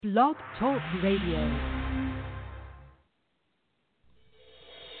Blog Talk Radio.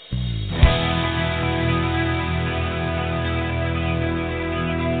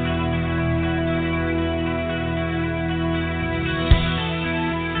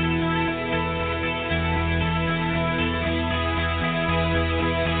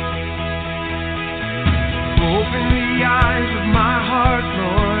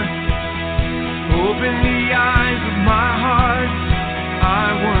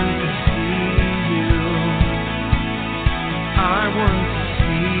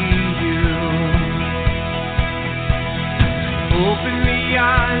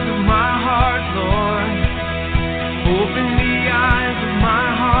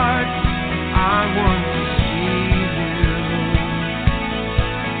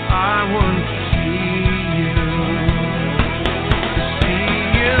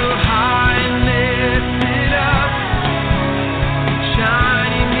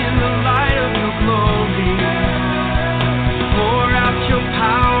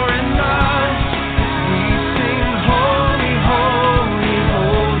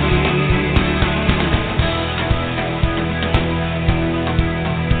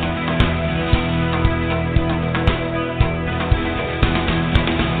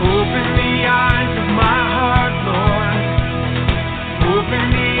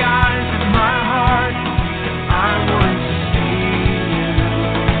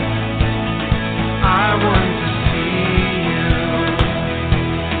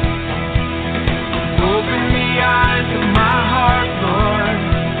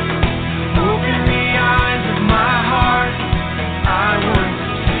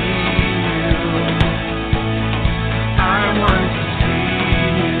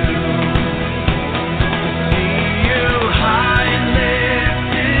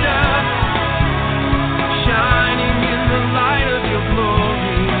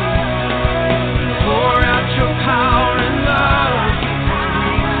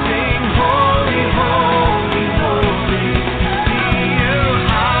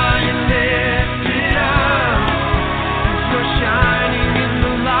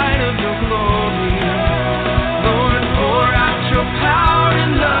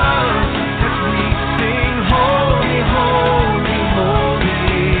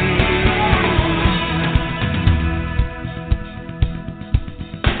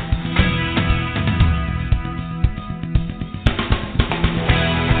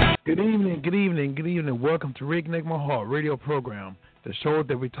 Reconnect My Heart radio program, the show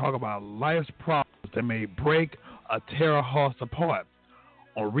that we talk about life's problems that may break or tear our hearts apart.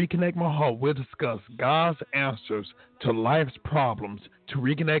 On Reconnect My Heart, we'll discuss God's answers to life's problems to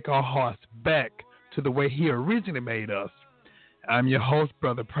reconnect our hearts back to the way He originally made us. I'm your host,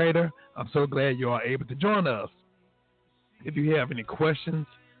 Brother Prater. I'm so glad you are able to join us. If you have any questions,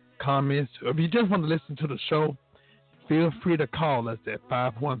 comments, or if you just want to listen to the show, feel free to call us at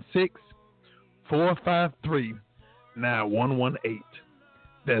 516-453-9118.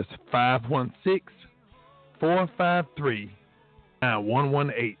 That's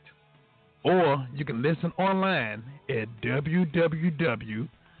 516-453-9118. Or you can listen online at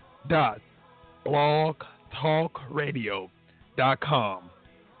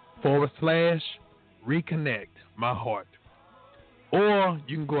www.blogtalkradio.com/reconnect my heart. Or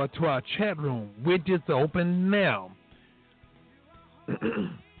you can go to our chat room, which is open now.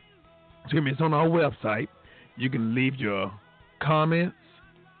 Excuse me, it's on our website. You can leave your comments,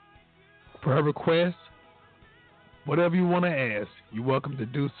 prayer requests, whatever you want to ask. You're welcome to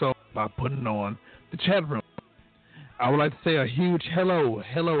do so by putting on the chat room. I would like to say a huge hello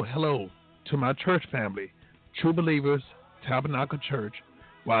to my church family, True Believers Tabernacle Church,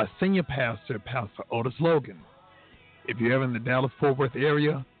 while senior pastor, Pastor Otis Logan. If you're ever in the Dallas-Fort Worth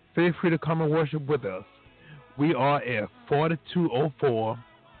area, feel free to come and worship with us. We are at 4204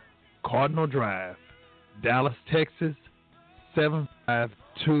 Cardinal Drive, Dallas, Texas,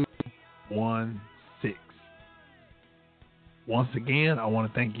 75216. Once again, I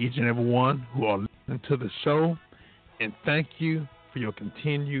want to thank each and every one who are listening to the show, and thank you for your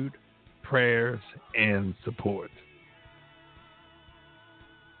continued prayers and support.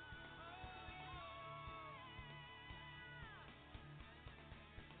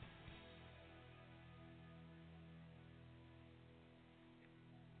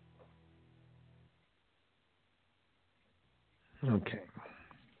 Okay.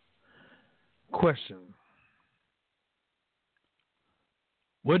 Question.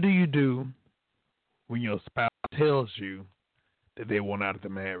 What do you do when your spouse tells you that they want out of the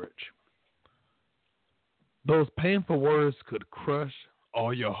marriage? Those painful words could crush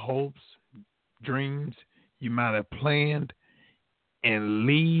all your hopes, dreams you might have planned, and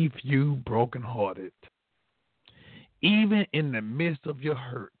leave you brokenhearted. Even in the midst of your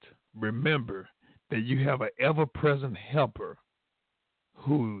hurt, remember that you have an ever-present helper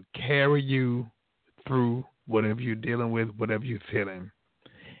who will carry you through whatever you're dealing with, whatever you're feeling,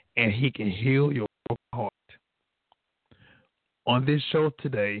 and he can heal your broken heart. On this show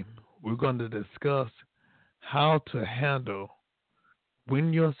today, we're going to discuss how to handle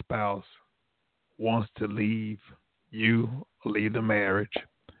when your spouse wants to leave you or leave the marriage.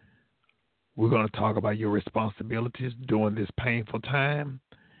 We're going to talk about your responsibilities during this painful time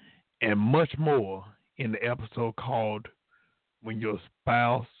and much more in the episode called When Your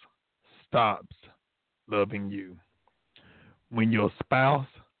Spouse Stops Loving You. When your spouse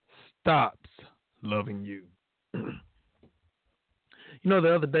stops loving you.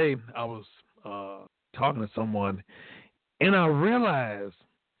 The other day I was talking to someone and I realized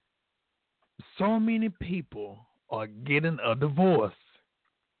so many people are getting a divorce.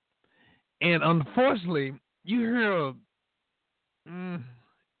 And unfortunately, you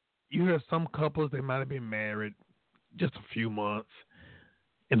hear some couples, they might have been married just a few months,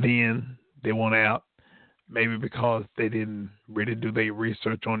 and then they want out, maybe because they didn't really do their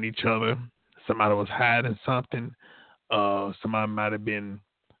research on each other. Somebody was hiding something. Somebody might have been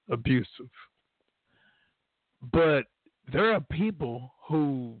abusive. But there are people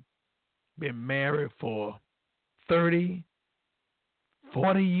who been married for 30,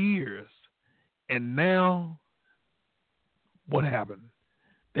 40 years. And now, what happened?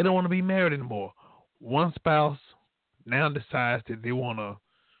 They don't want to be married anymore. One spouse now decides that they want to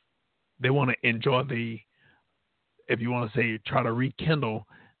enjoy if you want to say, try to rekindle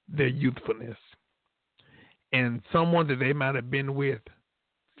their youthfulness. And someone that they might have been with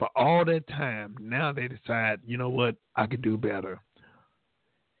for all that time, now they decide, you know what, I could do better.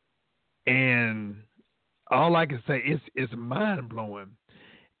 And all I can say is it's mind blowing.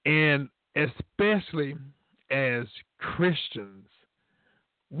 And especially as Christians,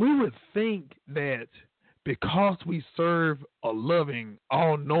 we would think that because we serve a loving,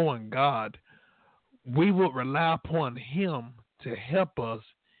 all-knowing God, we would rely upon Him to help us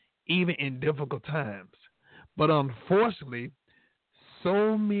even in difficult times. But unfortunately,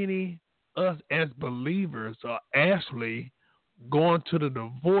 so many us as believers are actually going to the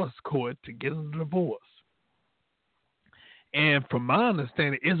divorce court to get a divorce. And from my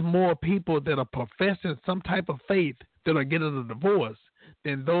understanding, it's more people that are professing some type of faith that are getting a divorce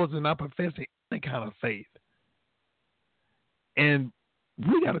than those that are not professing any kind of faith. And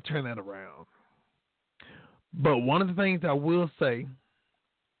we got to turn that around. But one of the things I will say,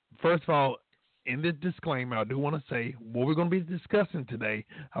 first of all, in this disclaimer, I do want to say what we're going to be discussing today.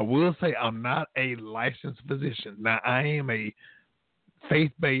 I will say I'm not a licensed physician. Now, I am a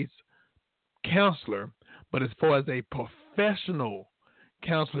faith-based counselor, but as far as a professional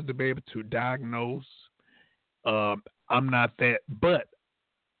counselor to be able to diagnose, I'm not that. But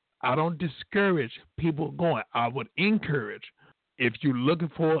I don't discourage people going. I would encourage, if you're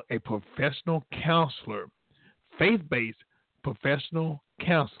looking for a professional counselor, faith-based professional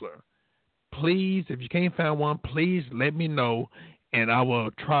counselor, please, if you can't find one, please let me know, and I will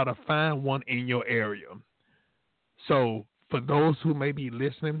try to find one in your area. So for those who may be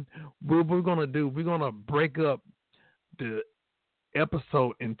listening, what we're going to do, we're going to break up the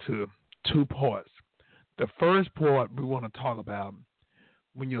episode into two parts. The first part, we want to talk about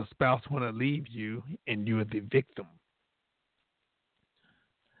when your spouse want to leave you and you're the victim.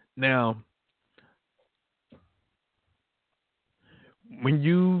 Now, when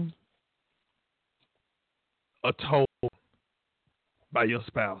you are told by your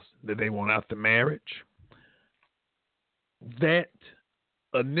spouse that they want out the marriage, that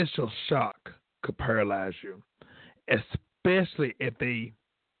initial shock could paralyze you, especially if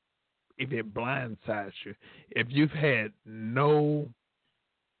it blindsides you. If you've had no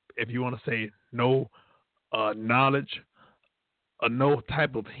knowledge or no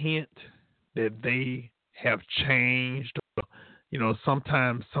type of hint that they have changed, or,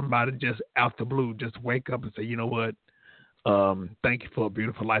 sometimes somebody just out the blue just wake up and say, you know what, thank you for a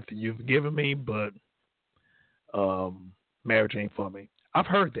beautiful life that you've given me, but marriage ain't for me. I've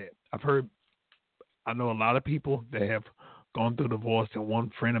heard that. I know a lot of people that have gone through divorce, and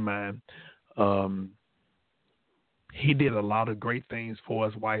one friend of mine, he did a lot of great things for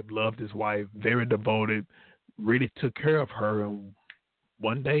his wife, loved his wife, very devoted, really took care of her. And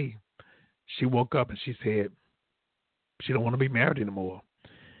one day she woke up and she said she don't want to be married anymore.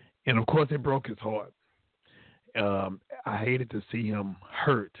 And of course it broke his heart. I hated to see him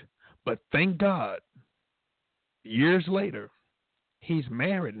hurt, but thank God, years later, he's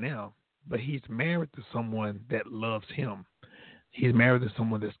married now, but he's married to someone that loves him. He's married to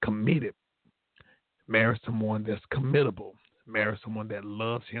someone that's committed, married someone that's committable, married someone that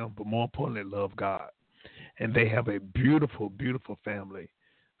loves him, but more importantly, love God. And they have a beautiful, beautiful family.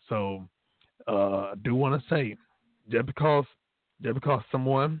 So I do want to say, just because just because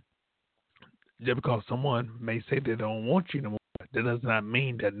someone just because someone may say they don't want you anymore, that does not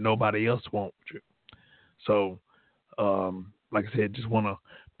mean that nobody else wants you. So, like I said, just want to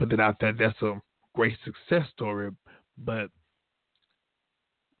put that out there. That's a great success story. But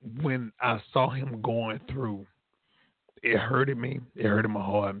when I saw him going through, it hurted me. It hurted my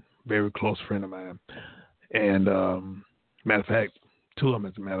heart. Very close friend of mine. And matter of fact, two of them,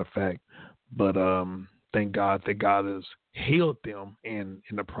 as a matter of fact. But thank God that God has healed them, and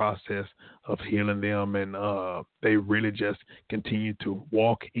in the process of healing them, and they really just continue to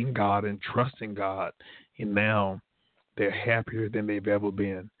walk in God and trust in God, and now they're happier than they've ever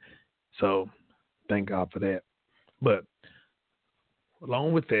been. So thank God for that. But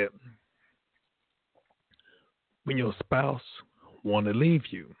along with that, when your spouse want to leave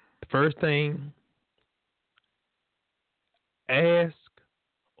you, the first thing, ask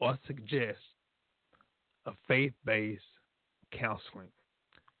or suggest a faith-based counseling.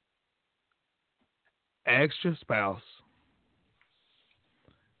 Ask your spouse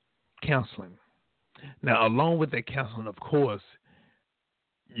counseling. Now, along with that counseling, of course,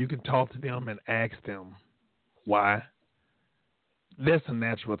 you can talk to them and ask them why. That's a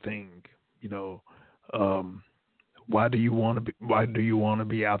natural thing, you know. Why do you want to be? Why do you want to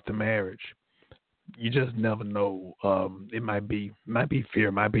be out the marriage? You just never know. It might be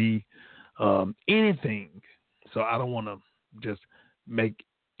fear, might be anything. So I don't want to just make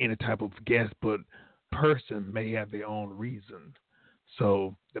any type of guess, but person may have their own reason.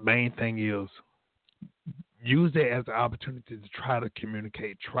 So the main thing is use it as an opportunity to try to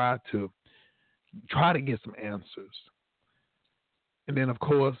communicate, try to get some answers. And then, of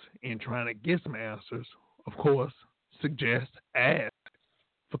course, in trying to get some answers, of course, suggest, ask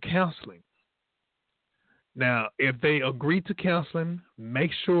for counseling. Now, if they agree to counseling,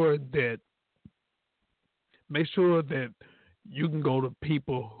 make sure that you can go to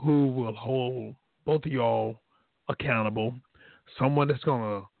people who will hold both of y'all accountable. Someone that's going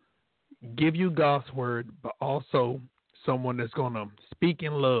to give you God's word, but also someone that's going to speak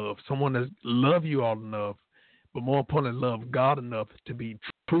in love, someone that love you all enough, but more importantly, love God enough to be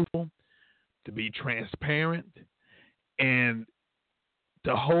truthful, to be transparent, and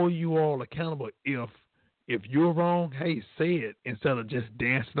to hold you all accountable. If you're wrong, hey, say it instead of just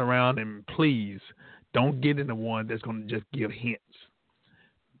dancing around. And please don't get into one that's going to just give hints.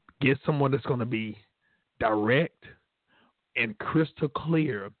 Get someone that's going to be direct and crystal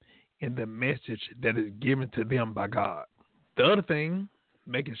clear in the message that is given to them by God. The other thing,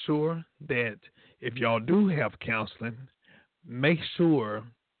 making sure that if y'all do have counseling, make sure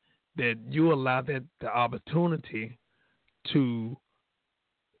that you allow that the opportunity to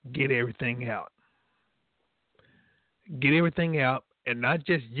get everything out. Get everything out, and not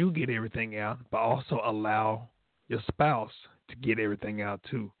just you get everything out, but also allow your spouse to get everything out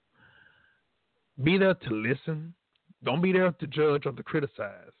too. Be there to listen. Don't be there to judge or to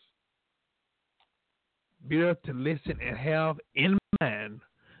criticize. Be there to listen and have in mind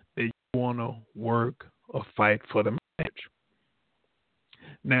that you want to work or fight for the marriage.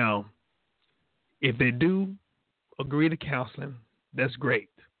 Now, if they do agree to counseling, that's great.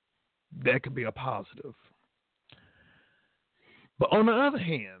 That could be a positive. But on the other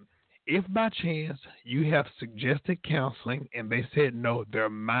hand, if by chance you have suggested counseling and they said no, their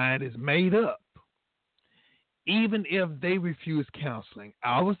mind is made up, even if they refuse counseling,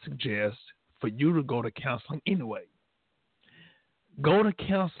 I would suggest for you to go to counseling anyway. Go to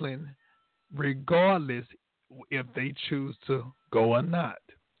counseling regardless if they choose to go or not.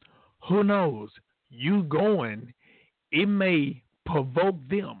 Who knows? You going, it may provoke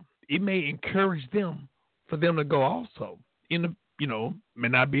them. It may encourage them for them to go also. May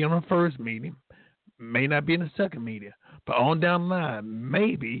not be on the first meeting, may not be in the second meeting, but on down the line,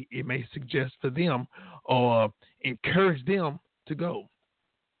 maybe it may suggest for them or encourage them to go.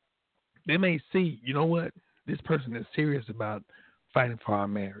 They may see, you know what, this person is serious about fighting for our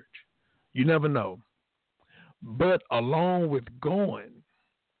marriage. You never know. But along with going,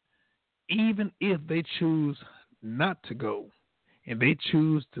 even if they choose not to go and they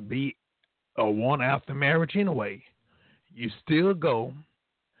choose to be a one after marriage anyway, you still go,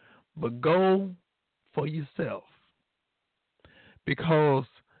 but go for yourself. Because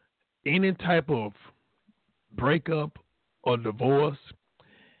any type of breakup or divorce,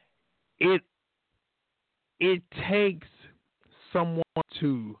 it takes someone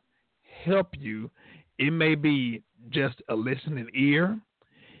to help you. It may be just a listening ear.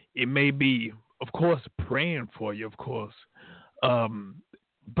 It may be, of course, praying for you, of course. Um,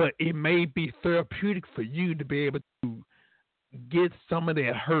 but it may be therapeutic for you to be able to get some of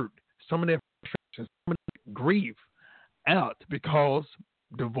that hurt, some of that frustration, some of that grief out, because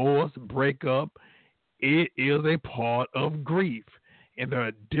divorce, breakup, it is a part of grief. And there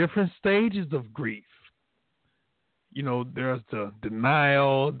are different stages of grief. There's the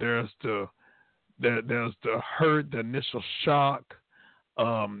denial, there's the hurt, the initial shock,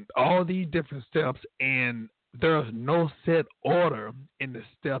 all these different steps, and there's no set order in the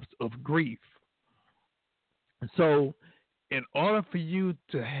steps of grief. So, in order for you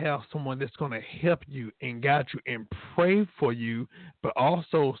to have someone that's going to help you and guide you and pray for you, but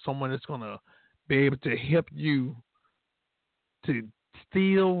also someone that's going to be able to help you to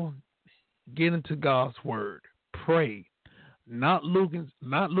still get into God's word, pray, not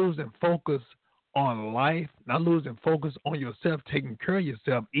losing focus on life, not losing focus on yourself, taking care of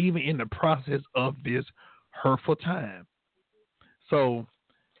yourself, even in the process of this hurtful time. So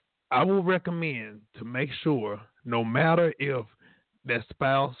I will recommend to make sure, no matter if that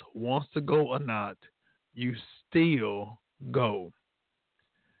spouse wants to go or not, you still go.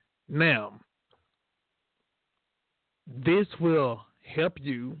 Now, this will help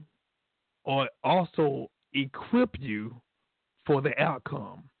you or also equip you for the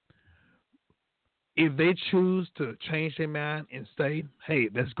outcome. If they choose to change their mind and stay, hey,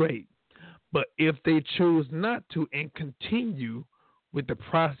 that's great. But if they choose not to and continue with the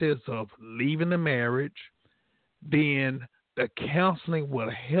process of leaving the marriage, then the counseling will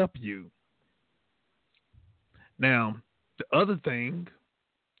help you. Now, the other thing,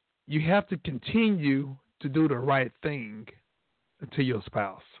 you have to continue to do the right thing to your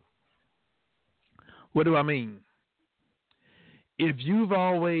spouse. What do I mean? If you've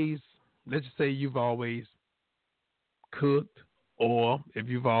always, let's just say you've always cooked, or if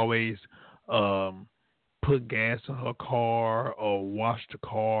you've always put gas in her car or washed the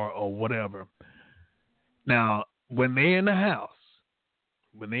car or whatever. Now, when they're in the house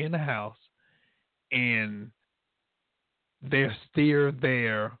and they're still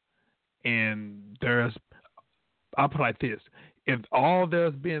there, and I'll put it like this: if all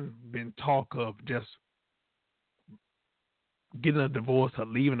there's been talk of just getting a divorce or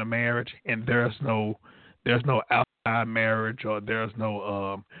leaving a marriage, and there's no outside marriage, or there's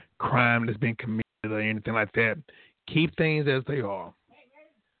no crime that's been committed or anything like that, keep things as they are.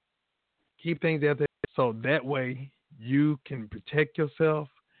 Keep things as they are, so that way you can protect yourself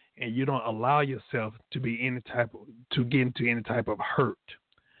and you don't allow yourself to get into any type of hurt.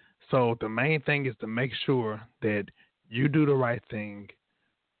 So the main thing is to make sure that you do the right thing.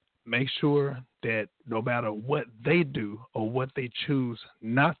 Make sure that no matter what they do or what they choose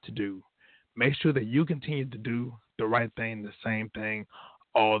not to do, make sure that you continue to do the right thing, the same thing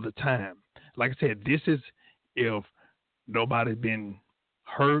all the time. Like I said, this is if nobody's been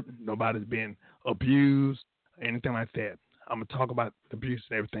hurt, nobody's been abused, anything like that. I'm going to talk about the abuse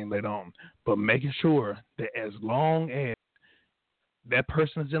and everything later on. But making sure that as long as that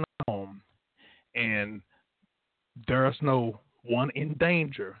person is in a home and there's no one in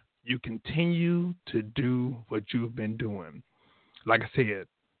danger, you continue to do what you've been doing. Like I said,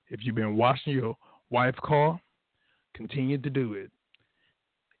 if you've been washing your wife's car, continue to do it.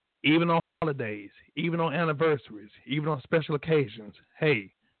 Even on holidays, even on anniversaries, even on special occasions.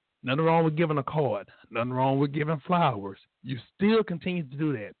 Hey, nothing wrong with giving a card. Nothing wrong with giving flowers. You still continue to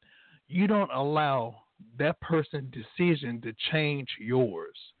do that. You don't allow that person's decision to change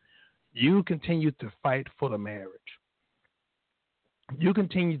yours. You continue to fight for the marriage. You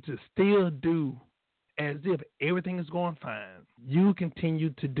continue to still do as if everything is going fine. You continue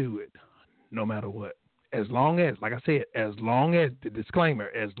to do it no matter what. As long as, like I said, as long as, the disclaimer,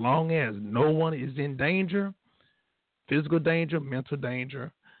 as long as no one is in danger, physical danger, mental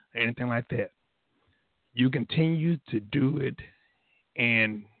danger, anything like that, you continue to do it,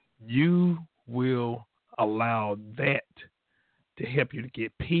 and you will allow that to help you to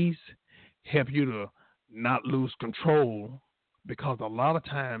get peace, help you to not lose control. Because a lot of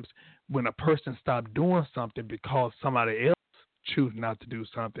times when a person stops doing something because somebody else chooses not to do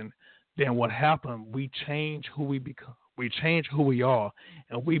something, then what happens, we change who we become. We change who we are,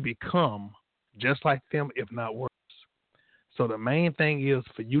 and we become just like them, if not worse. So the main thing is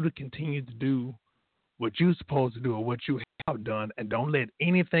for you to continue to do what you're supposed to do or what you have done, and don't let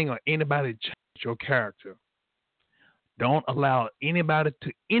anything or anybody change your character. Don't allow anybody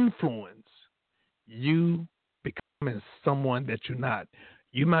to influence you becoming someone that you're not.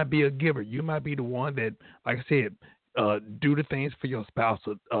 You might be a giver. You might be the one that, like I said, do the things for your spouse,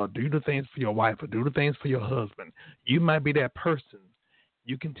 or do the things for your wife, or do the things for your husband. You might be that person.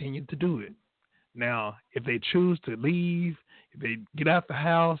 You continue to do it. Now, if they choose to leave, if they get out the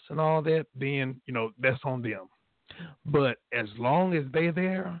house and all that, then, that's on them. But as long as they're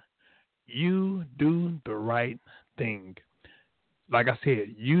there, you do the right thing. Like I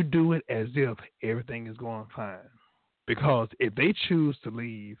said, you do it as if everything is going fine. Because if they choose to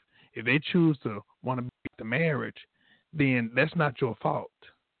leave, if they choose to want to break the marriage, then that's not your fault.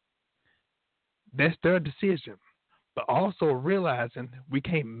 That's their decision. But also realizing we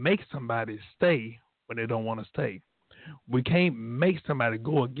can't make somebody stay when they don't want to stay. We can't make somebody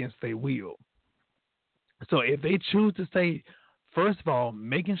go against their will. So if they choose to stay, first of all,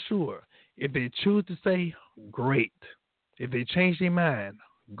 making sure if they choose to stay, great. If they change their mind,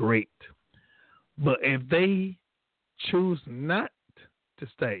 great. But if they choose not to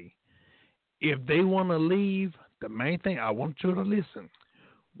stay, if they want to leave, the main thing I want you to listen.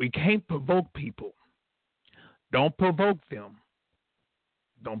 We can't provoke people. Don't provoke them.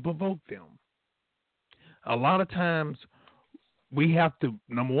 Don't provoke them. A lot of times we have to,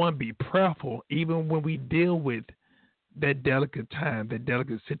 number one, be prayerful even when we deal with that delicate time, that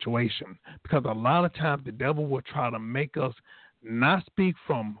delicate situation. Because a lot of times the devil will try to make us not speak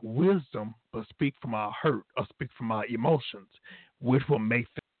from wisdom, but speak from our hurt or speak from our emotions, which will make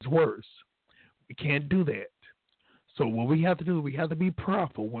things worse. We can't do that. So what we have to do, we have to be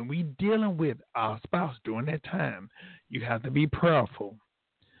prayerful. When we're dealing with our spouse during that time, you have to be prayerful.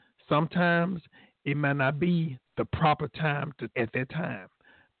 Sometimes it might not be the proper time at that time.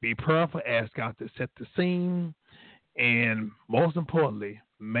 Be prayerful, ask God to set the scene, and most importantly,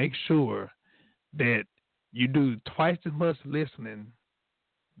 make sure that you do twice as much listening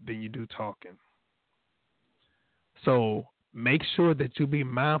than you do talking. So make sure that you be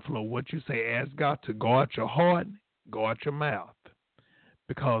mindful of what you say. Ask God to guard your heart, guard your mouth.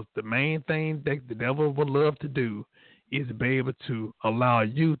 Because the main thing that the devil would love to do is be able to allow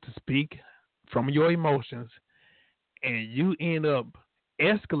you to speak from your emotions, and you end up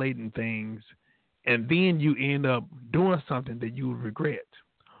escalating things, and then you end up doing something that you would regret.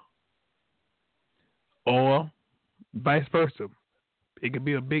 Or vice versa. It could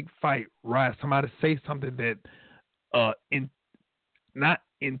be a big fight, right? Somebody say something that not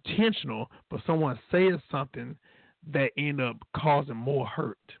intentional, but someone says something that end up causing more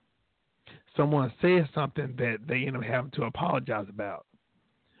hurt. Someone says something that they end up having to apologize about.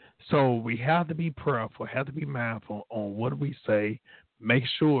 So we have to be prayerful, have to be mindful on what we say. Make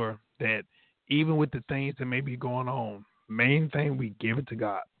sure that even with the things that may be going on, main thing we give it to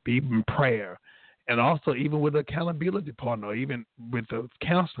God. Be in prayer. And also even with an accountability partner, even with the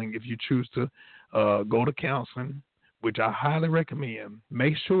counseling, if you choose to go to counseling, which I highly recommend,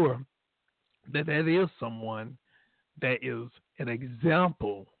 make sure that is someone that is an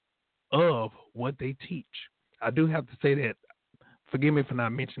example of what they teach. I do have to say that. Forgive me for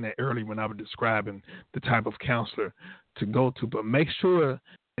not mentioning that earlier when I was describing the type of counselor to go to, but make sure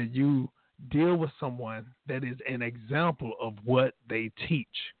that you deal with someone that is an example of what they teach.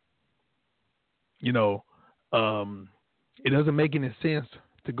 It doesn't make any sense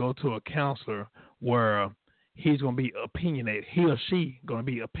to go to a counselor where he's going to be opinionated, he or she going to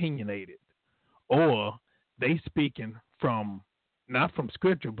be opinionated, or they speaking from, not from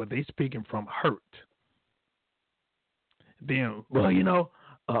scripture, but they speaking from hurt. Then,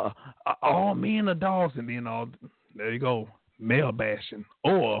 all men are dogs, and then there you go, male bashing.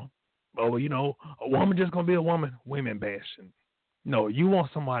 Or, a woman just going to be a woman, women bashing. No, you want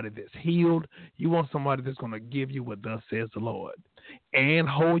somebody that's healed. You want somebody that's going to give you what thus says the Lord and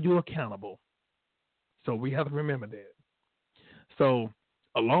hold you accountable. So we have to remember that. So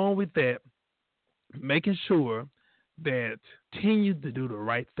along with that, making sure that continue to do the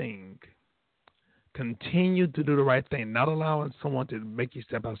right thing. Continue to do the right thing, not allowing someone to make you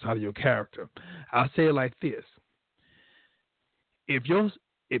step outside of your character. I'll say it like this. If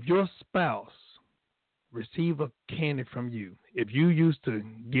your spouse receive a candy from you, if you used to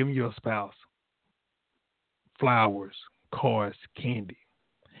give your spouse flowers, cards, candy,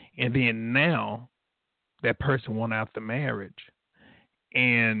 and then now that person went out the marriage,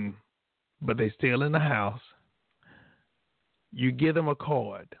 but they still in the house, you give them a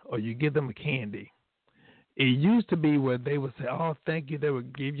card or you give them a candy. It used to be where they would say, "Oh, thank you." They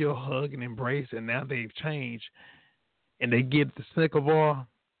would give you a hug and embrace, and now they've changed, and they get the snick of oil,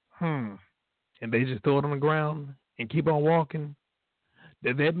 and they just throw it on the ground and keep on walking.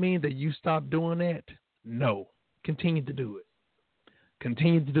 Does that mean that you stop doing that? No. Continue to do it.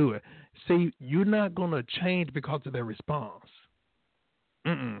 Continue to do it. See, you're not going to change because of their response.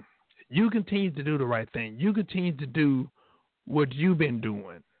 You continue to do the right thing. You continue to do what you've been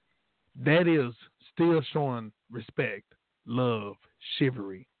doing. That is still showing respect, love,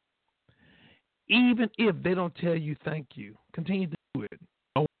 chivalry. Even if they don't tell you thank you, continue to do it.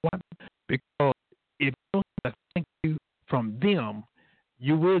 You know why? Because if you don't get a thank you from them,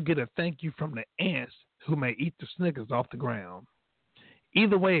 you will get a thank you from the ants who may eat the Snickers off the ground.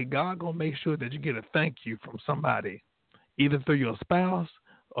 Either way, God gonna make sure that you get a thank you from somebody, either through your spouse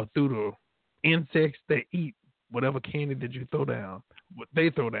or through the insects that eat whatever candy that you throw down, what they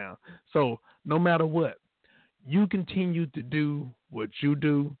throw down. So no matter what, you continue to do what you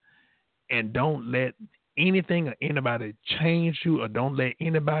do, and don't let anything or anybody change you, or don't let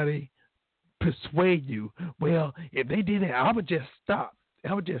anybody persuade you. Well, if they did it, I would just stop.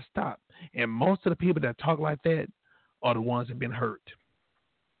 I would just stop. And most of the people that talk like that are the ones that have been hurt.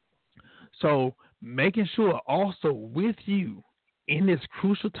 So making sure also with you in this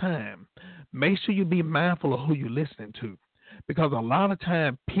crucial time, make sure you be mindful of who you're listening to. Because a lot of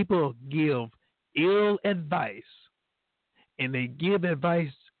time people give ill advice, and they give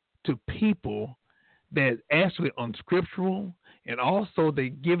advice to people that actually unscriptural, and also they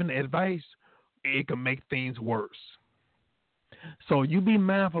giving advice, it can make things worse. So you be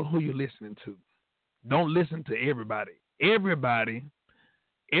mindful of who you're listening to. Don't listen to everybody. Everybody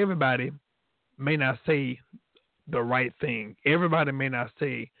may not say the right thing. Everybody may not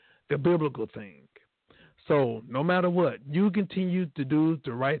say the biblical thing. So no matter what, you continue to do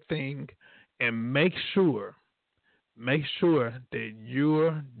the right thing, and make sure that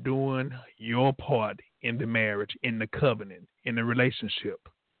you're doing your part in the marriage, in the covenant, in the relationship.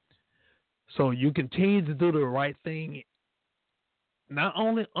 So you continue to do the right thing, not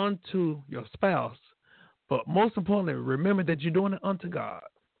only unto your spouse, but most importantly, remember that you're doing it unto God.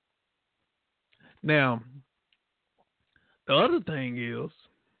 Now, the other thing is,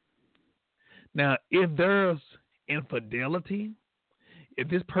 now, if there's infidelity, if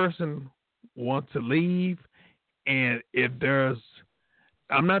this person wants to leave, and if there's,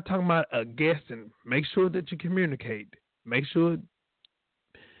 I'm not talking about a guessing, make sure that you communicate. Make sure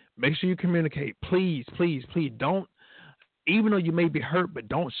you communicate. Please, please, please don't, even though you may be hurt, but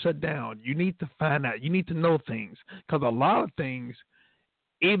don't shut down. You need to find out. You need to know things. Because a lot of things,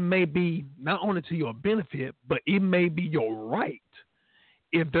 it may be not only to your benefit, but it may be your right.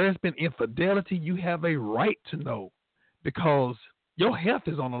 If there's been infidelity, you have a right to know, because your health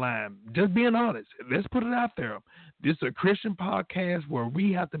is on the line. Just being honest. Let's put it out there. This is a Christian podcast where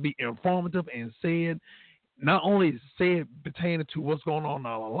we have to be informative and said, not only said pertaining to what's going on in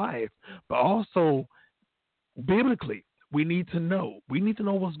our life, but also biblically. We need to know. We need to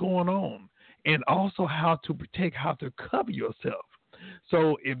know what's going on, and also how to protect, how to cover yourself.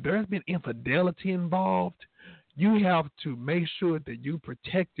 So if there's been infidelity involved, you have to make sure that you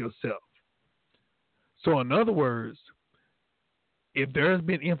protect yourself. So in other words, if there's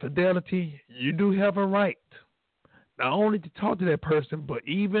been infidelity, you do have a right not only to talk to that person, but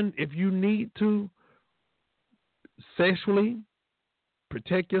even if you need to sexually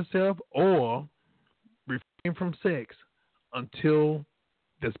protect yourself or refrain from sex until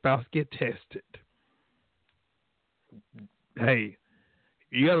the spouse get tested. Hey,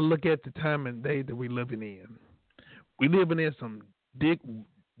 you got to look at the time and day that we're living in. We're living in some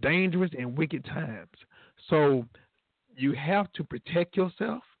dangerous and wicked times. So you have to protect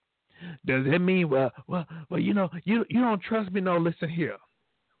yourself. Does that mean, well, you don't trust me? No, listen here.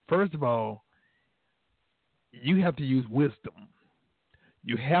 First of all, you have to use wisdom.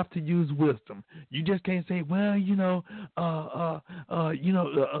 You have to use wisdom. You just can't say, well, God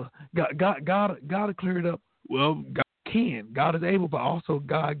will clear it up. Well, God can. God is able, but also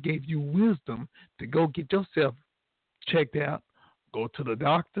God gave you wisdom to go get yourself checked out, go to the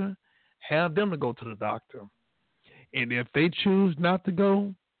doctor, have them to go to the doctor. And if they choose not to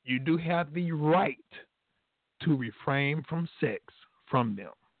go, you do have the right to refrain from sex from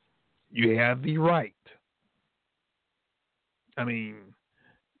them. You have the right. I mean,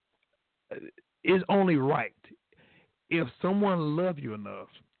 it's only right. If someone loves you enough,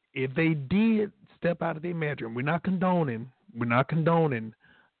 if they did step out of their marriage, and we're not condoning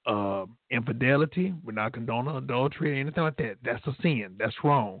infidelity, we're not condoning adultery or anything like that. That's a sin. That's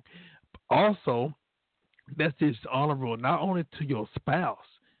wrong. Also, that's dishonorable not only to your spouse,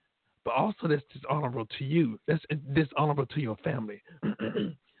 but also that's dishonorable to you. That's dishonorable to your family.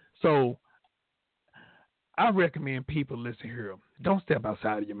 So I recommend people, listen here, don't step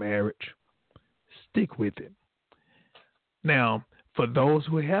outside of your marriage. Stick with it. Now, for those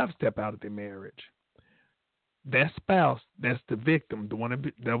who have stepped out of their marriage, that spouse, that's the victim, the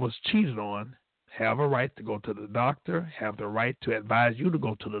one that was cheated on, have a right to go to the doctor, have the right to advise you to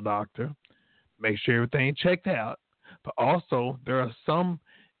go to the doctor, make sure everything checked out. But also, there are some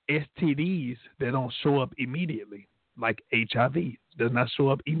STDs that don't show up immediately, like HIV does not show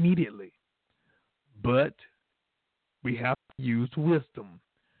up immediately. But we have to use wisdom.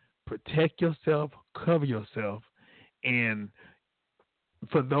 Protect yourself, cover yourself, and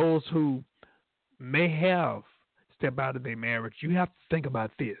for those who may have stepped out of their marriage, you have to think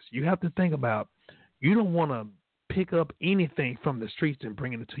about this. You have to think about you don't want to pick up anything from the streets and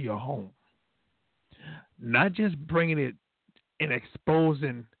bring it to your home. Not just bringing it and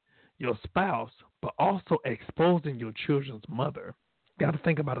exposing your spouse, but also exposing your children's mother. Got to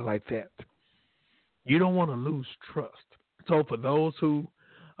think about it like that. You don't want to lose trust. So for those who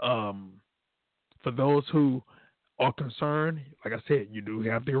are concerned, like I said, you do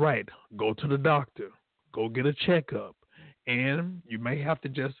have the right. Go to the doctor. Go get a checkup. And you may have to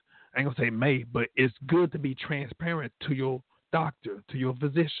just, I ain't going to say may, but it's good to be transparent to your doctor, to your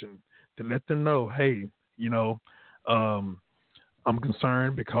physician, to let them know, hey, I'm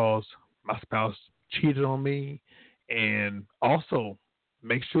concerned because my spouse cheated on me. And also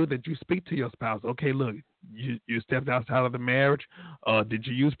make sure that you speak to your spouse. Okay, look, you stepped outside of the marriage. Did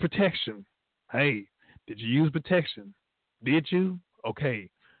you use protection? Hey, did you use protection? Did you? Okay.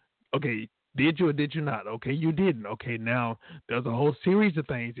 Did you or did you not? Okay, you didn't. Okay, now there's a whole series of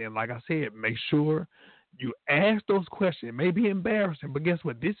things. And like I said, make sure you ask those questions. It may be embarrassing, but guess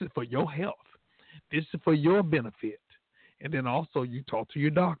what? This is for your health. This is for your benefit. And then also you talk to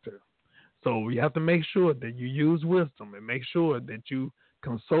your doctor. So you have to make sure that you use wisdom and make sure that you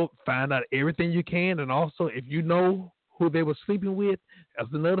consult, find out everything you can. And also if you know who they were sleeping with,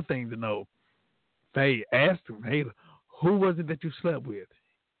 that's another thing to know. Hey, ask them, hey, who was it that you slept with?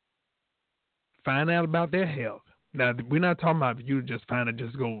 Find out about their health. Now, we're not talking about you just find it,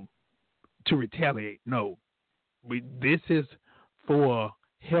 just go to retaliate. No. This is for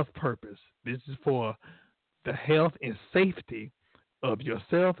health purpose. This is for the health and safety of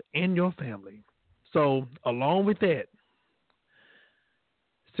yourself and your family. So, along with that,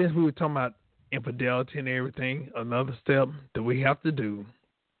 since we were talking about infidelity and everything, another step that we have to do,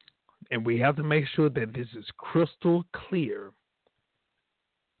 and we have to make sure that this is crystal clear,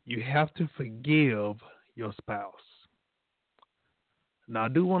 you have to forgive your spouse. Now, I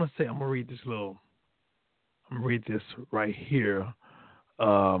do want to say, I'm going to read this right here.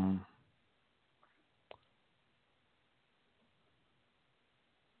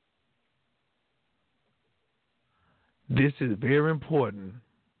 This is very important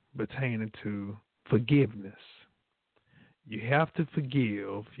pertaining to forgiveness. You have to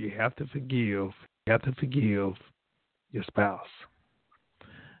forgive. You have to forgive. You have to forgive your spouse.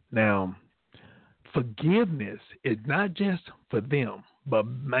 Now, forgiveness is not just for them, but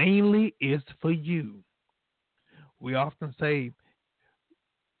mainly it's for you. We often say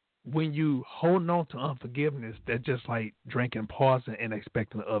when you hold on to unforgiveness, that's just like drinking poison and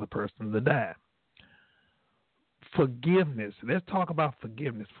expecting the other person to die. Forgiveness. Let's talk about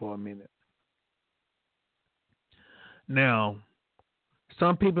forgiveness for a minute. Now,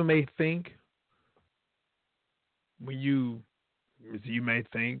 some people may think you may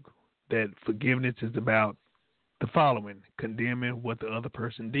think that forgiveness is about the following: condemning what the other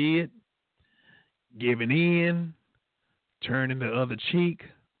person did, giving in, turning the other cheek,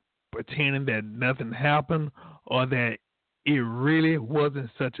 pretending that nothing happened or that it really wasn't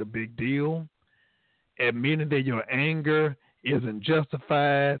such a big deal, admitting that your anger isn't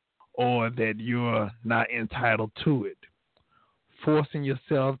justified or that you're not entitled to it, forcing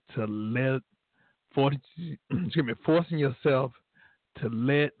yourself to let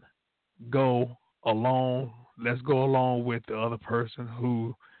go along. Let's go along with the other person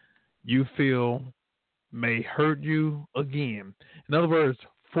who you feel may hurt you again. In other words,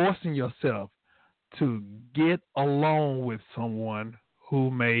 forcing yourself to get along with someone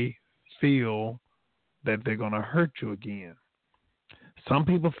who may feel that they're going to hurt you again. Some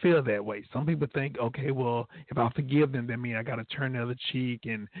people feel that way. Some people think, okay, well, if I forgive them, that means I got to turn the other cheek.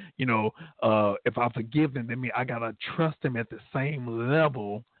 And, if I forgive them, that means I got to trust them at the same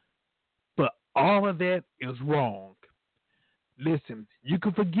level. But all of that is wrong. Listen, you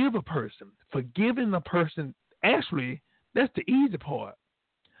can forgive a person. Forgiving a person, actually, that's the easy part.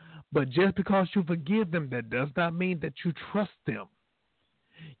 But just because you forgive them, that does not mean that you trust them.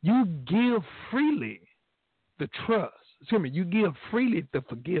 You give freely the trust. You give freely the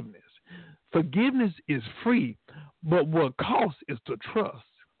forgiveness. Forgiveness is free, but what costs is the trust.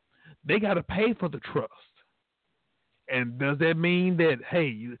 They got to pay for the trust. And does that mean that,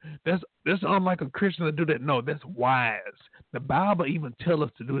 hey, that's unlike a Christian to do that? No, that's wise. The Bible even tell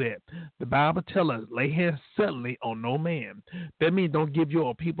us to do that. The Bible tell us, lay hands suddenly on no man. That means don't give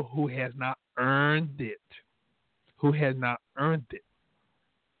your people who has not earned it. Who has not earned it.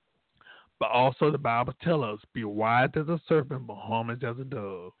 But also the Bible tell us, be wise as a serpent, but harmless as a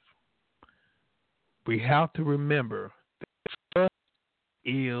dove. We have to remember that trust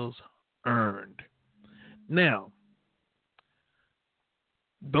is earned. Now,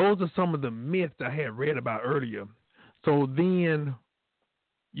 those are some of the myths I had read about earlier. So then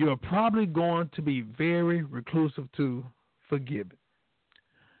you're probably going to be very reclusive to forgiving.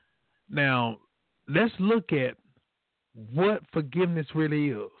 Now, let's look at what forgiveness really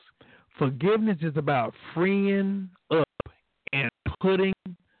is. Forgiveness is about freeing up and putting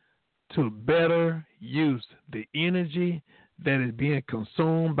to better use the energy that is being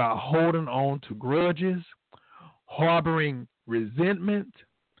consumed by holding on to grudges, harboring resentment,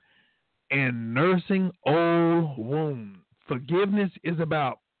 and nursing old wounds. Forgiveness is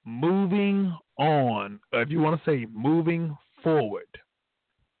about moving on, or if you want to say moving forward.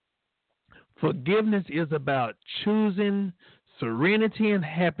 Forgiveness is about choosing serenity and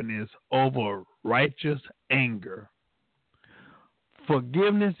happiness over righteous anger.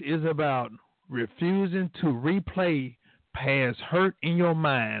 Forgiveness is about refusing to replay past hurt in your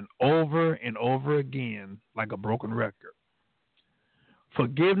mind over and over again like a broken record.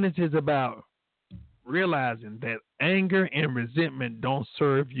 Forgiveness is about realizing that anger and resentment don't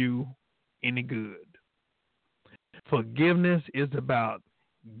serve you any good. Forgiveness is about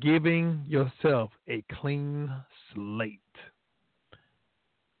giving yourself a clean slate.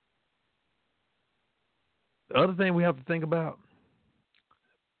 The other thing we have to think about,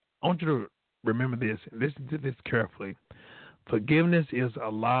 I want you to remember this and listen to this carefully. Forgiveness is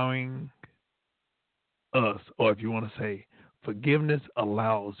allowing us, or if you want to say, forgiveness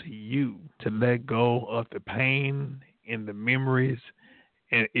allows you to let go of the pain and the memories.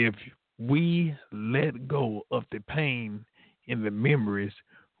 And if we let go of the pain and the memories,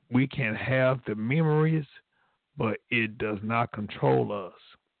 we can have the memories, but it does not control us.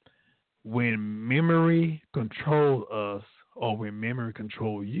 When memory controls us, or when memory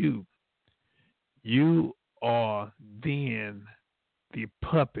controls you, you are then the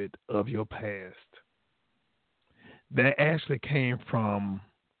puppet of your past. That actually came from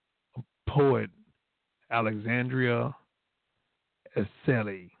a poet, Alexandria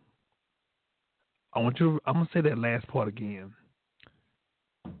Eseli. I'm going to say that last part again.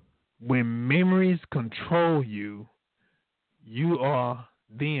 When memories control you, you are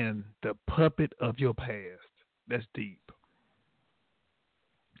then the puppet of your past. That's deep.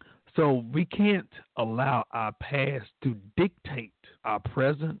 So we can't allow our past to dictate our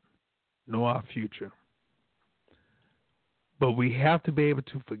present nor our future. But we have to be able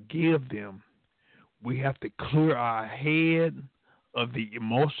to forgive them. We have to clear our head of the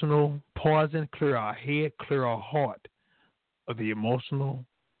emotional poison, clear our head, clear our heart of the emotional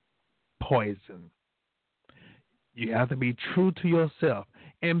poison. You have to be true to yourself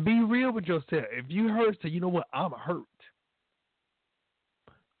and be real with yourself. If you hurt, say, you know what, I'm hurt.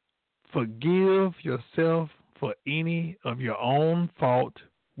 Forgive yourself for any of your own fault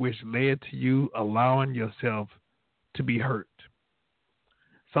which led to you allowing yourself to be hurt.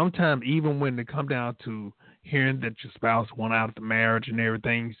 Sometimes, even when they come down to hearing that your spouse went out of the marriage and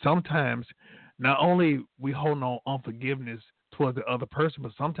everything, sometimes not only we hold on unforgiveness towards the other person,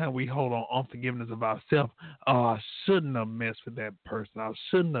 but sometimes we hold on unforgiveness of ourselves. Oh, I shouldn't have messed with that person. I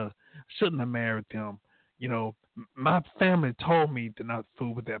shouldn't have married them. You know, my family told me to not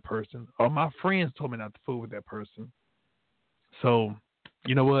fool with that person, or my friends told me not to fool with that person. So,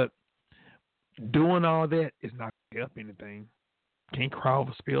 you know what? Doing all that is not going to help anything. Can't cry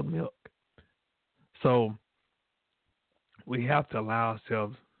over spilled milk. So we have to allow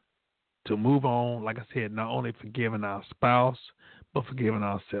ourselves to move on, like I said, not only forgiving our spouse, but forgiving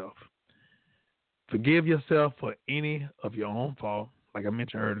ourselves. Forgive yourself for any of your own fault, like I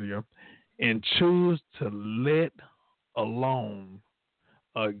mentioned earlier, and choose to let alone,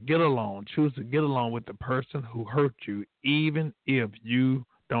 choose to get along with the person who hurt you, even if you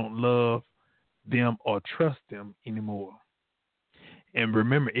don't love them or trust them anymore. And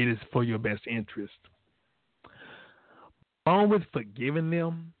remember, it is for your best interest. Along with forgiving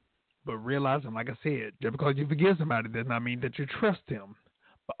them, but realizing, like I said, just because you forgive somebody does not mean that you trust them.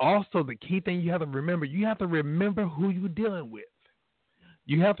 But also the key thing you have to remember who you're dealing with.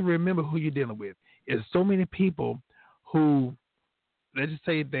 You have to remember who you're dealing with. There's so many people who, let's just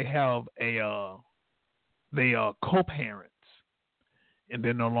say they have they are co-parents and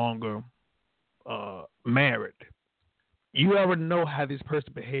they're no longer married. you already know how this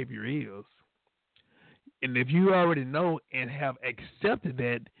person's behavior is. And if you already know and have accepted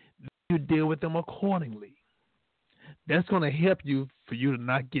that, you deal with them accordingly. That's going to help you for you to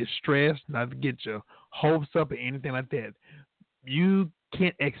not get stressed, not to get your hopes up or anything like that. You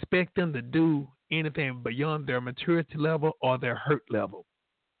can't expect them to do anything beyond their maturity level or their hurt level.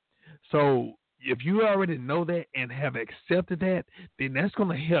 So if you already know that and have accepted that, then that's going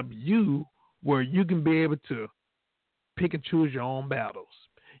to help you where you can be able to pick and choose your own battles.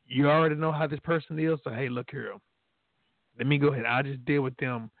 You already know how this person is, so hey, look here. Let me go ahead. I'll just deal with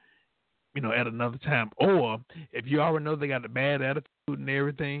them, at another time. Or if you already know they got a bad attitude and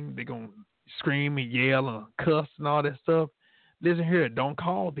everything, they're going to scream and yell and cuss and all that stuff. Listen here, don't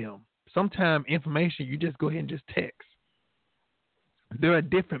call them. Sometimes information, you just go ahead and just text. There are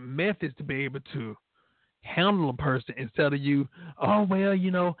different methods to be able to handle a person instead of you, oh, well,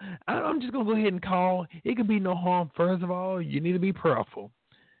 I'm just going to go ahead and call. It could be no harm. First of all, you need to be prayerful.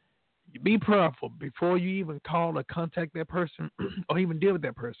 Be prayerful before you even call or contact that person or even deal with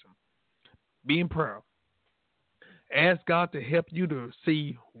that person. Be in prayer. Ask God to help you to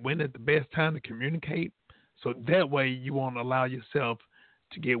see when is the best time to communicate, so that way you won't allow yourself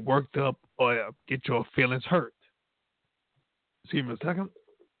to get worked up or get your feelings hurt. Excuse me a second.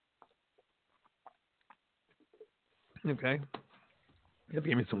 Okay. You have to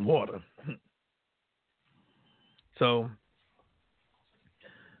give me some water. So,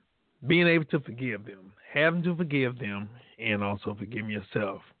 being able to forgive them, having to forgive them, and also forgiving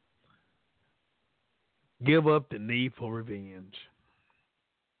yourself. Give up the need for revenge.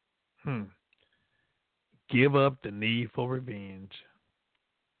 Give up the need for revenge.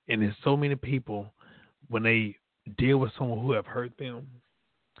 And there's so many people, when they deal with someone who have hurt them,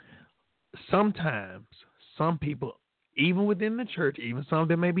 sometimes some people, even within the church, even some of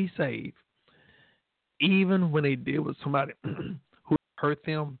them may be saved, even when they deal with somebody who hurt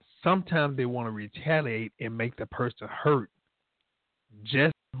them, sometimes they want to retaliate and make the person hurt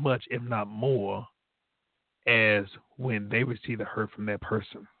just as much, if not more, as when they receive the hurt from that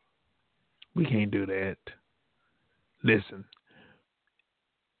person. We can't do that. Listen,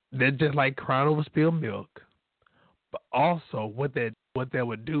 they're just like crying over spilled milk. But also, what that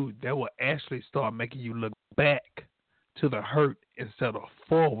would do, that will actually start making you look back to the hurt instead of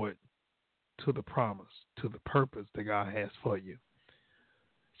forward to the promise, to the purpose that God has for you.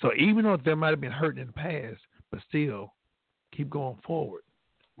 So even though there might have been hurt in the past, but still, keep going forward.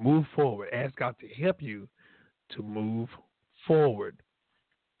 Move forward. Ask God to help you to move forward.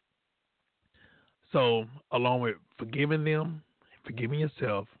 So, along with forgiving them, forgiving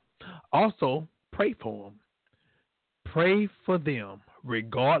yourself, also pray for them. Pray for them,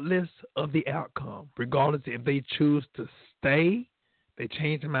 regardless of the outcome, regardless if they choose to stay, they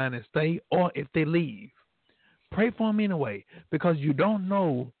change their mind and stay, or if they leave. Pray for them anyway, because you don't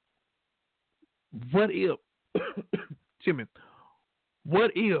know what if, excuse me,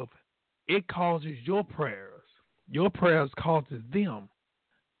 what if it causes your prayers causes them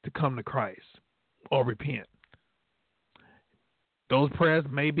to come to Christ or repent. Those prayers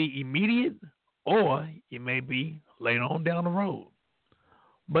may be immediate or it may be later on down the road.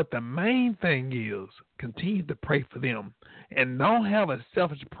 But the main thing is continue to pray for them and don't have a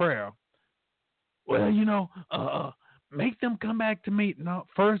selfish prayer. Well, make them come back to me. No,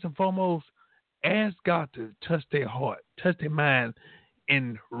 first and foremost, ask God to touch their heart, touch their mind,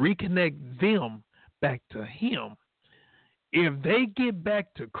 and reconnect them back to Him. If they get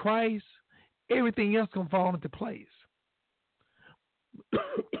back to Christ, everything else can fall into place.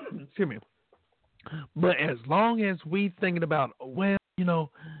 Excuse me. But as long as we thinking about,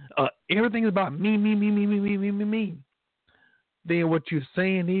 everything is about me, then what you're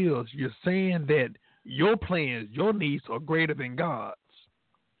saying is you're saying that your plans, your needs are greater than God's.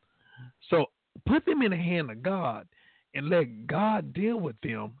 So put them in the hand of God and let God deal with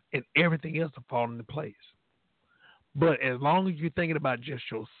them, and everything else will fall into place. But as long as you're thinking about just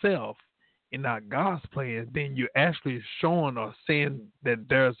yourself and not God's plan, then you're actually showing or saying that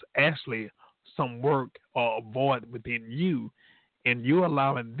there's actually some work or a void within you, and you're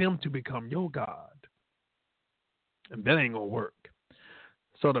allowing them to become your God. And that ain't going to work.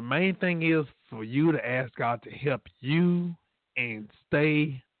 So the main thing is for you to ask God to help you and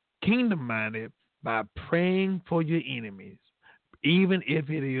stay kingdom-minded by praying for your enemies, even if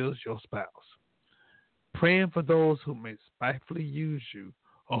it is your spouse. Praying for those who may spitefully use you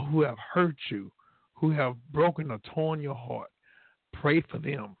or who have hurt you, who have broken or torn your heart. Pray for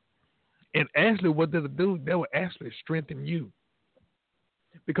them. And actually what they'll do, they will actually strengthen you.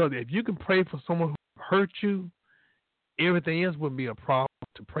 Because if you can pray for someone who hurt you, everything else would be a problem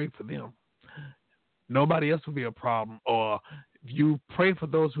to pray for them. nobody else will be a problem. Or if you pray for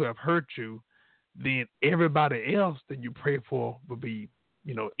those who have hurt you, then everybody else that you pray for will be,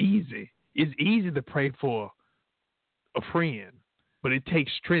 easy. It's easy to pray for a friend, but it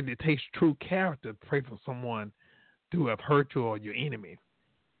takes strength. It takes true character to pray for someone who have hurt you or your enemy.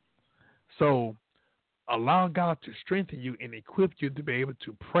 So allow God to strengthen you and equip you to be able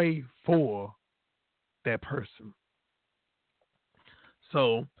to pray for that person.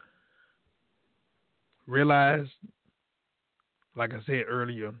 So realize, like I said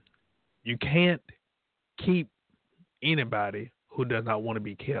earlier, you can't keep anybody who does not want to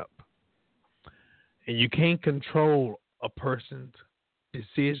be kept. And you can't control a person's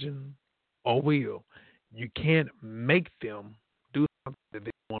decision or will. You can't make them do something that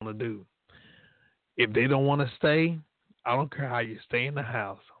they want to do. If they don't want to stay, I don't care how you stay in the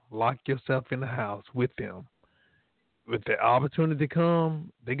house. Lock yourself in the house with them. If the opportunity comes,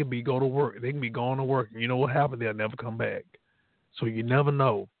 they can go to work. They can be going to work. And you know what happens? They'll never come back. So you never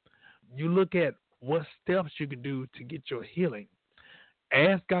know. You look at what steps you can do to get your healing.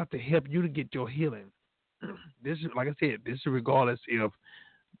 Ask God to help you to get your healing. This is, like I said, this is regardless if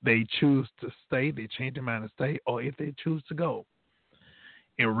they choose to stay, they change their mind to stay, or if they choose to go.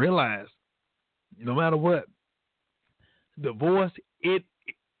 And realize, no matter what, divorce, it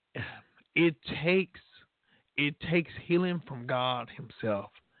takes healing from God Himself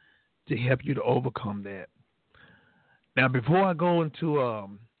to help you to overcome that. Now, before I go into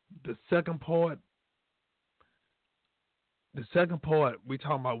the second part, we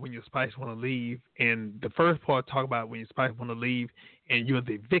talk about when your spouse want to leave, and the first part talk about when your spouse want to leave and you're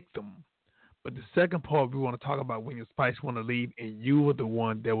the victim. But the second part, we want to talk about when your spouse want to leave and you were the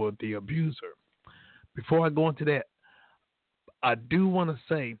one that was the abuser. Before I go into that, I do want to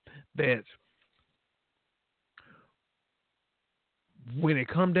say that when it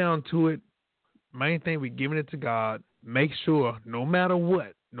come down to it, main thing, we're giving it to God. Make sure, no matter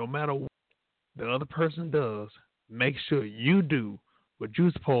what the other person does, make sure you do what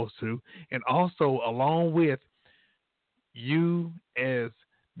you're supposed to. And also, along with you as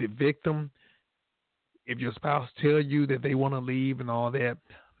the victim, if your spouse tell you that they want to leave and all that,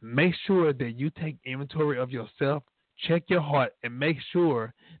 make sure that you take inventory of yourself, check your heart, and make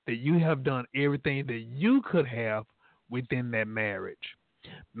sure that you have done everything that you could have within that marriage.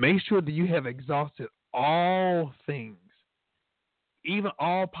 Make sure that you have exhausted all things, even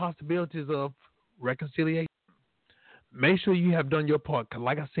all possibilities of reconciliation. Make sure you have done your part, because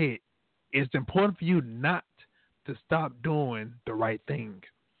like I said, it's important for you not to stop doing the right thing.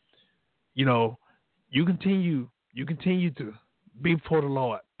 You continue to be before the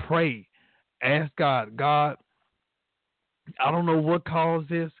Lord, pray, ask God, I don't know what caused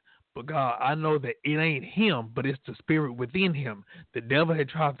this, but God, I know that it ain't him, but it's the spirit within him. The devil had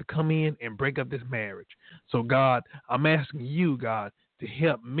tried to come in and break up this marriage. So God, I'm asking you, God, to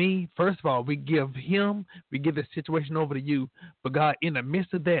help me. First of all, we give the situation over to you. But God, in the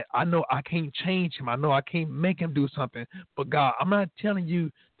midst of that, I know I can't change him. I know I can't make him do something. But God, I'm not telling you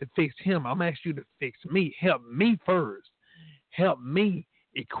to fix him. I'm asking you to fix me. Help me first. Help me,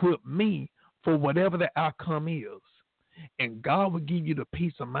 equip me for whatever the outcome is. And God will give you the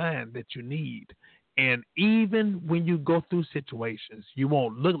peace of mind that you need. And even when you go through situations, you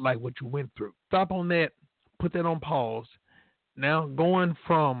won't look like what you went through. Stop on that. Put that on pause. Now going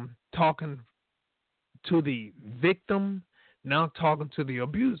from talking to the victim, now talking to the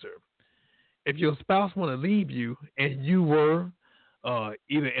abuser. If your spouse want to leave you and you were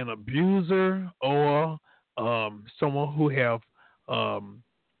either an abuser or someone who have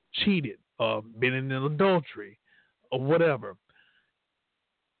cheated, been in an adultery, or whatever.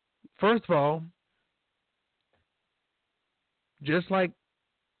 First of all, just like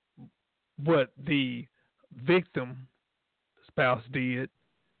what the victim spouse did,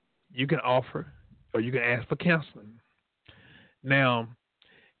 you can offer or you can ask for counseling. Now,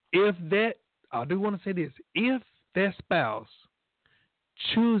 I do want to say this, if that spouse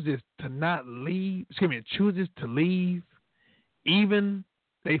chooses to leave, even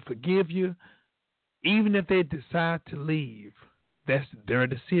they forgive you, even if they decide to leave, that's their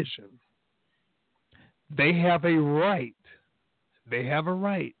decision. They have a right.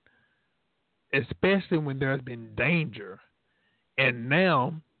 Especially when there's been danger. And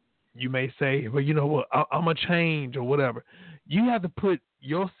now you may say, well, you know what, I'm going to change or whatever. You have to put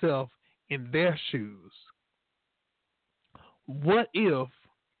yourself in their shoes. What if,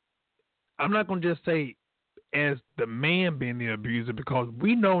 I'm not going to just say as the man being the abuser, because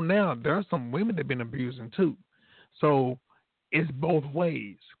we know now there are some women that have been abusing too. So it's both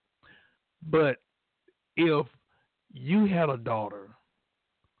ways. But if you had a daughter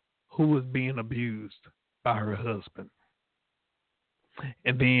who was being abused by her husband.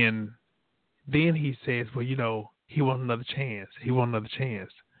 And then he says, well, he wants another chance. He wants another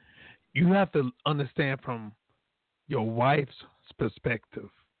chance. You have to understand from your wife's perspective.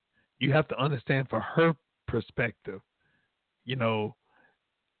 You have to understand from her perspective. When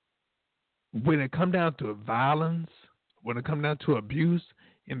it comes down to violence, when it comes down to abuse,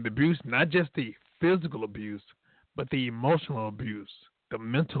 and the abuse, not just the physical abuse, but the emotional abuse, the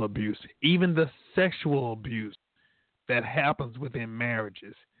mental abuse, even the sexual abuse that happens within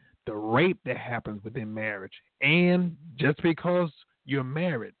marriages, the rape that happens within marriage. And just because you're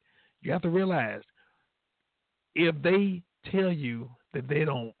married, you have to realize if they tell you that they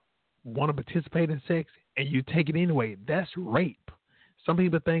don't want to participate in sex and you take it anyway, that's rape. Some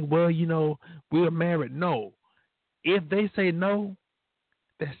people think, well, we're married. No. If they say no,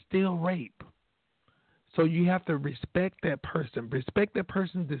 that's still rape. So you have to respect that person, respect that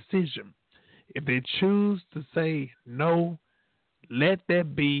person's decision. If they choose to say no, let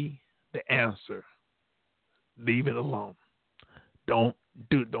that be the answer. Leave it alone. Don't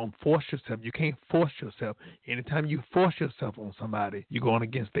force yourself. You can't force yourself. Anytime you force yourself on somebody, you're going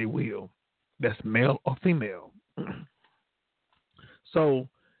against their will. That's male or female. So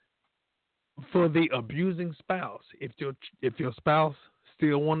for the abusing spouse, if your spouse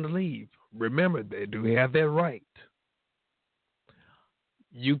still want to leave, remember they do have that right.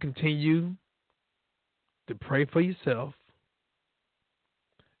 You continue to pray for yourself,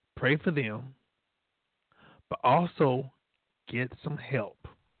 pray for them, but also get some help.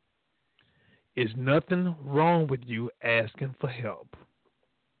 There's nothing wrong with you asking for help.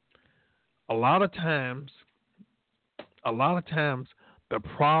 A lot of times, the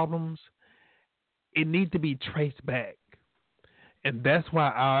problems, it need to be traced back. And that's why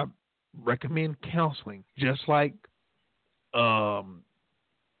I recommend counseling. Just like on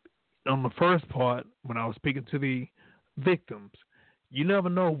the first part, when I was speaking to the victims, you never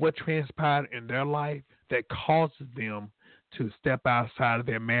know what transpired in their life that causes them to step outside of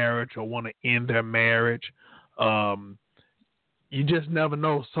their marriage or want to end their marriage. You just never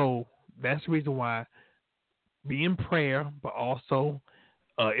know. So that's the reason why be in prayer, but also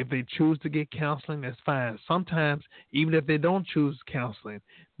if they choose to get counseling, that's fine. Sometimes, even if they don't choose counseling,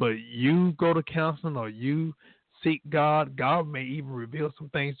 but you go to counseling or you seek God, God may even reveal some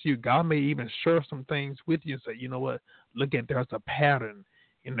things to you. God may even share some things with you and say, you know what, look at, there's a pattern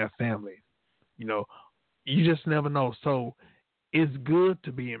in their family. You just never know. So it's good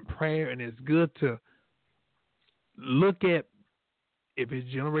to be in prayer, and it's good to look at if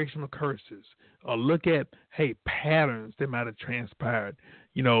it's generational curses, or look at, patterns that might have transpired,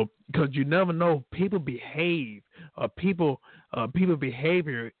 because you never know. People behave, people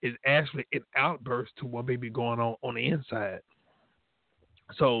behavior is actually an outburst to what may be going on the inside.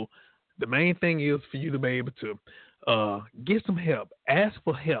 So the main thing is for you to be able to get some help, ask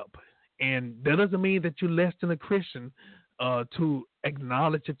for help. And that doesn't mean that you're less than a Christian to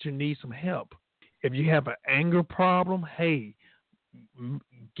acknowledge that you need some help. If you have an anger problem,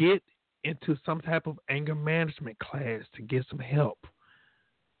 get into some type of anger management class to get some help.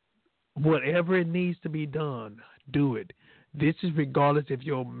 Whatever it needs to be done, do it. This is regardless if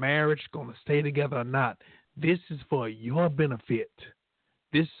your marriage is going to stay together or not. This is for your benefit.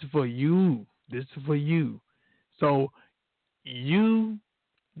 This is for you. This is for you. So you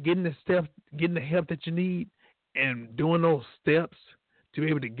getting the help that you need and doing those steps to be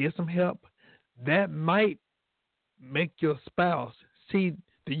able to get some help, that might make your spouse see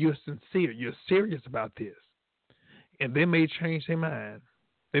that you're sincere, you're serious about this. And they may change their mind.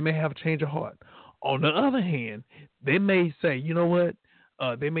 They may have a change of heart. On the other hand, they may say, you know what,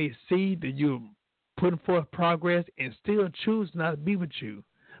 they may see that you're putting forth progress and still choose not to be with you.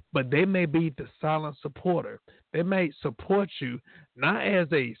 But they may be the silent supporter. They may support you not as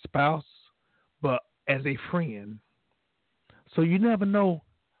a spouse, but as a friend. So you never know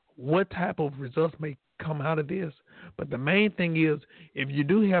what type of results may come out of this. But the main thing is, if you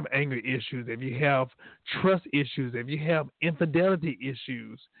do have anger issues, if you have trust issues, if you have infidelity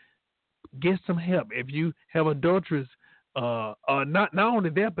issues, get some help. If you have adulterous, not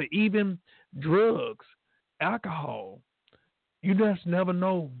only that, but even drugs, alcohol, you just never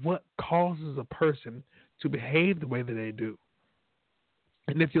know what causes a person to behave the way that they do.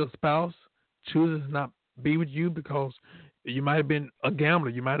 And if your spouse chooses not be with you because you might have been a gambler,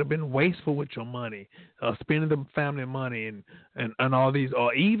 you might have been wasteful with your money, spending the family money and all these,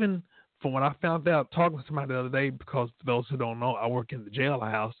 or even from what I found out talking to somebody the other day, because for those who don't know, I work in the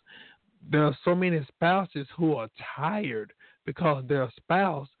jailhouse, there are so many spouses who are tired because their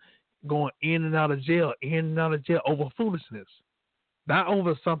spouse going in and out of jail over foolishness. not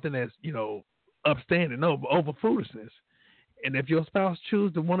over something that's, upstanding, no, but over foolishness. And if your spouse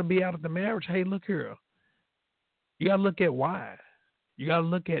chooses to want to be out of the marriage, hey, look here, you got to look at why. You got to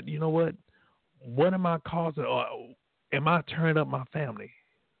look at, what am I causing, or am I turning up my family?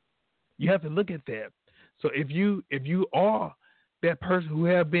 You have to look at that. So if you are that person who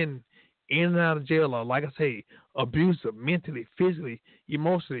have been in and out of jail, or like I say, abusive, mentally, physically,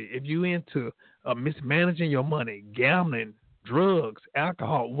 emotionally, if you into mismanaging your money, gambling, drugs,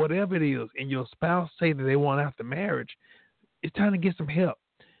 alcohol, whatever it is, and your spouse say that they want after marriage, it's time to get some help.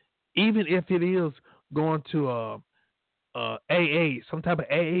 Even if it is going to AA, some type of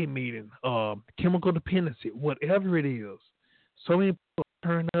AA meeting, chemical dependency, whatever it is. So many people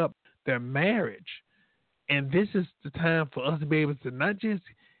turn up their marriage, and this is the time for us to be able to not just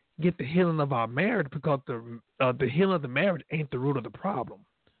get the healing of our marriage, because the healing of the marriage ain't the root of the problem.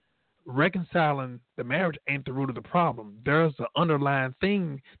 Reconciling the marriage ain't the root of the problem. There's an underlying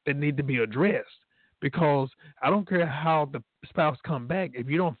thing that need to be addressed, because I don't care how the spouse come back. If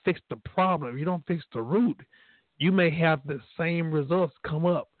you don't fix the problem, if you don't fix the root, you may have the same results come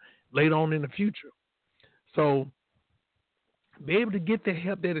up later on in the future. So be able to get the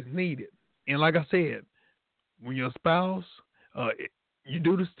help that is needed. And like I said, when your spouse, you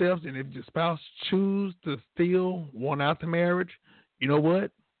do the steps, and if your spouse choose to still want out the marriage, you know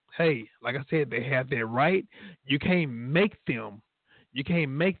what? Hey, like I said, they have their right. You can't make them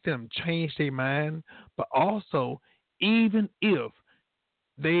change their mind. But also, even if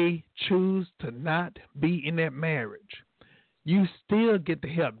they choose to not be in that marriage, you still get the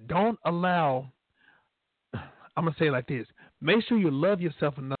help. Don't allow, I'm going to say it like this. Make sure you love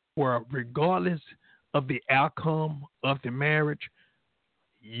yourself enough where, regardless of the outcome of the marriage,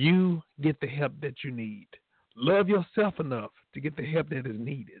 you get the help that you need. Love yourself enough to get the help that is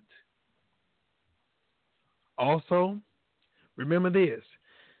needed. Also, remember this.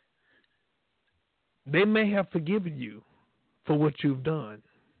 They may have forgiven you for what you've done,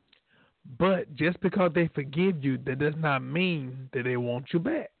 but just because they forgive you, that does not mean that they want you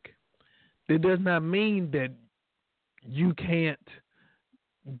back. That does not mean that you can't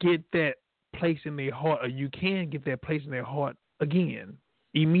get that place in their heart, or you can get that place in their heart again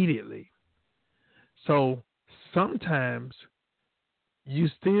immediately. So sometimes you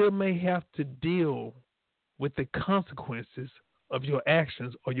still may have to deal with the consequences of your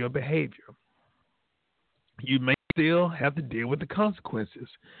actions or your behavior. You may still have to deal with the consequences.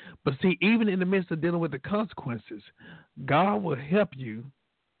 But see, even in the midst of dealing with the consequences, God will help you.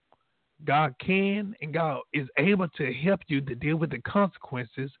 God can, and God is able to help you to deal with the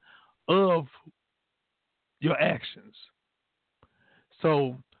consequences of your actions.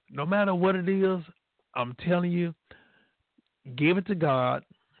 So no matter what it is, I'm telling you, give it to God.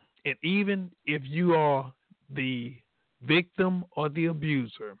 And even if you are the victim or the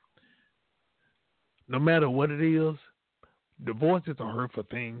abuser, no matter what it is, divorce is a hurtful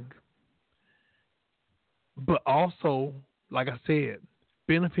thing. But also, like I said,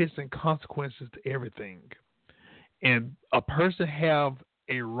 benefits and consequences to everything. And a person have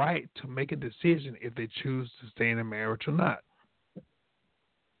a right to make a decision if they choose to stay in a marriage or not.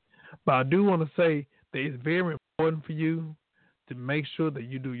 But I do want to say that it's very important for you to make sure that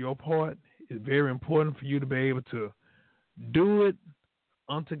you do your part. It's very important for you to be able to do it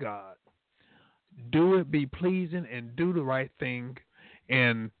unto God. Do it, be pleasing, and do the right thing.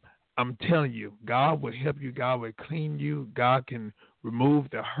 And I'm telling you, God will help you. God will clean you. God can remove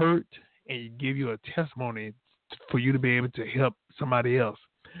the hurt and give you a testimony for you to be able to help somebody else.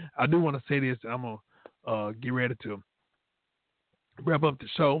 I do want to say this. I'm going to get ready to wrap up the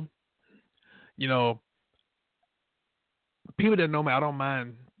show. You know, people that know me, I don't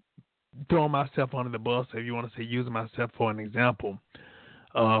mind throwing myself under the bus, if you want to say using myself for an example.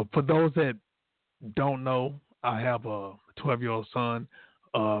 For those that don't know, I have a 12-year-old son.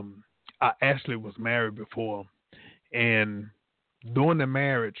 I actually was married before, and during the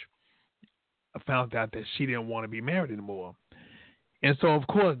marriage, I found out that she didn't want to be married anymore. And so, of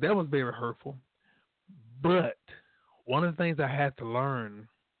course, that was very hurtful. But one of the things I had to learn,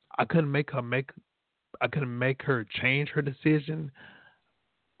 I couldn't make her change her decision.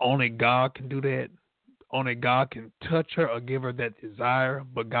 Only God can do that. Only God can touch her or give her that desire,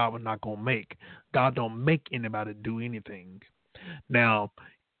 but God was not gonna make. God don't make anybody do anything. Now,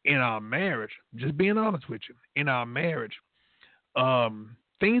 in our marriage, just being honest with you, in our marriage,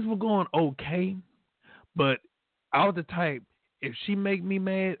 things were going okay, but I was the type, if she make me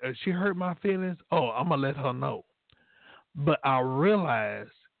mad or she hurt my feelings, I'm gonna let her know. But I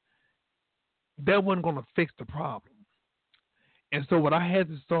realized that wasn't gonna fix the problem. And so what I had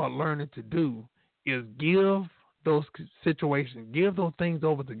to start learning to do is give those situations, give those things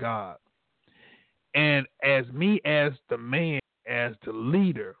over to God. And as me, as the man, as the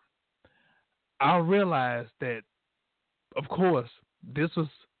leader, I realized that, of course, this was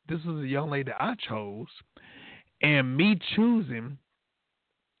a young lady that I chose, and me choosing,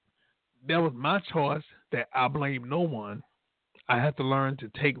 that was my choice. That I blame no one. I have to learn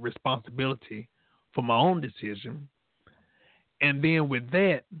to take responsibility for my own decision. And then with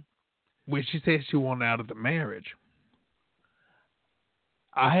that, when she said she wanted out of the marriage,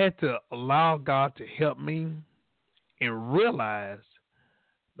 I had to allow God to help me and realize,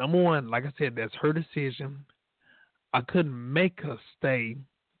 number one, like I said, that's her decision. I couldn't make her stay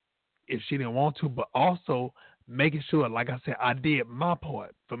if she didn't want to, but also making sure, like I said, I did my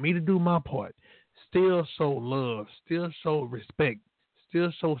part. For me to do my part, still show love, still show respect,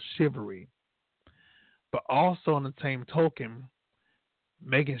 still show chivalry, but also on the same token,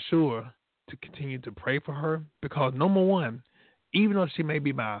 making sure to continue to pray for her, because number one, even though she may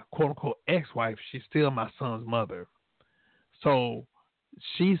be my quote unquote ex-wife, she's still my son's mother. So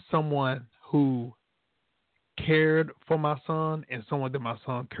she's someone who cared for my son and someone that my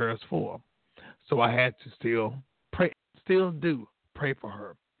son cares for. So I had to still pray, still do pray for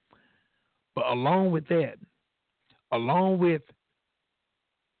her. But along with that, along with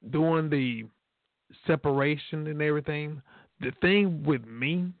doing the separation and everything, the thing with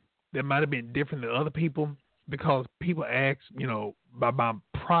me that might have been different than other people, because people ask, by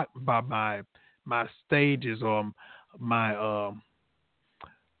my stages, or my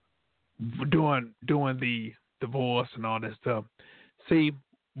doing the divorce and all that stuff. See,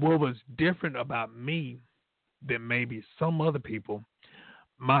 what was different about me than maybe some other people,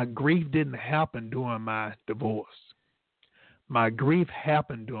 my grief didn't happen during my divorce. My grief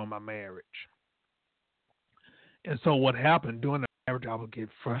happened during my marriage. And so what happened during the marriage, I would get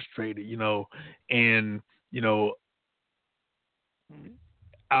frustrated, and,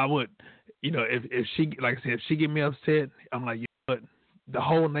 I would, if she, like I said, if she get me upset, I'm like, what? The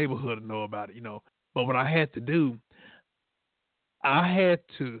whole neighborhood would know about it. But what I had to do, I had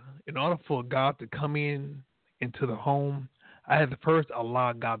to, in order for God to come into the home, I had to first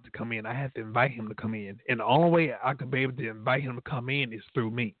allow God to come in. I had to invite him to come in. And the only way I could be able to invite him to come in is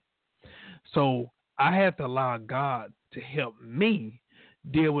through me. So I had to allow God to help me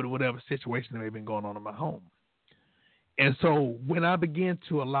deal with whatever situation that may have been going on in my home. And so when I began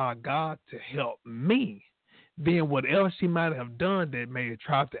to allow God to help me, then whatever she might have done that may have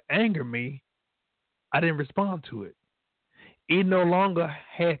tried to anger me, I didn't respond to it. It no longer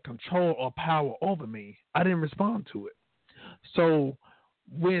had control or power over me. I didn't respond to it. So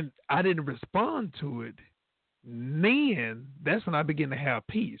when I didn't respond to it, then that's when I began to have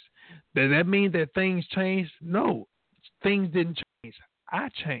peace. Does that mean that things changed? No, things didn't change. I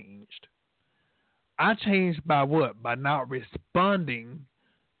changed. I changed by what? By not responding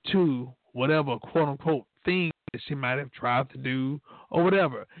to whatever quote unquote thing that she might have tried to do or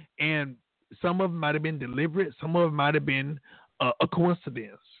whatever. And some of it might have been deliberate, some of it might have been a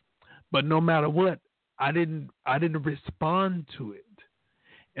coincidence. But no matter what, I didn't respond to it.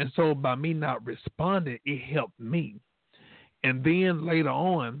 And so by me not responding, it helped me. And then later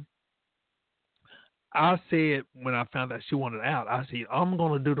on, I said, when I found out she wanted out, I said, I'm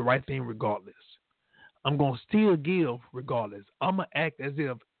going to do the right thing regardless. I'm going to still give regardless. I'm going to act as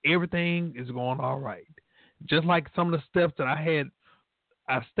if everything is going all right. Just like some of the steps that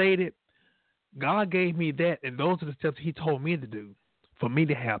I stated, God gave me that, and those are the steps he told me to do for me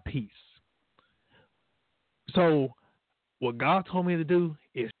to have peace. So what God told me to do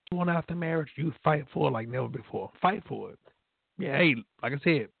is, you want out the marriage, you fight for it like never before. Fight for it. Yeah, hey, like I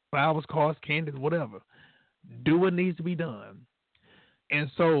said, flowers, cards, candies, whatever. Do what needs to be done. And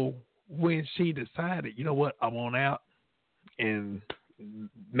so when she decided, you know what, I want out, and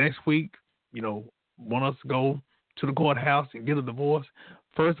next week, want us to go to the courthouse and get a divorce,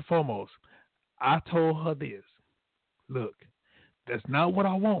 first and foremost, I told her this. Look, that's not what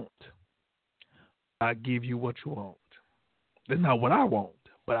I want. I give you what you want. That's not what I want,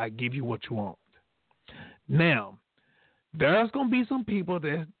 but I give you what you want. Now, there's going to be some people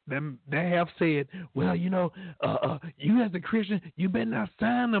that have said, well, you as a Christian, you better not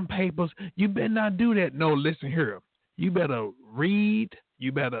sign them papers. You better not do that. No, listen here. You better read.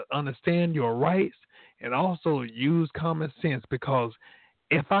 You better understand your rights, and also use common sense, because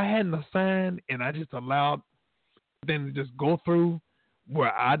if I hadn't signed and I just allowed them to just go through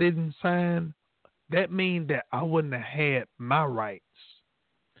where I didn't sign, that means that I wouldn't have had my rights.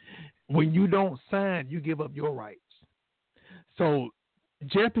 When you don't sign, you give up your rights. So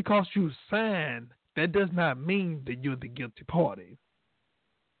just because you sign, that does not mean that you're the guilty party.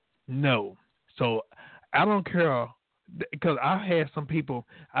 No. So I don't care because I've had some people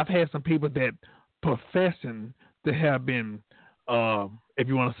that professing to have been, if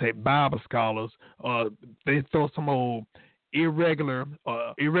you want to say Bible scholars, they throw some old irregular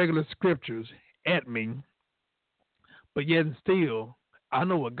scriptures at me, but yet and still, I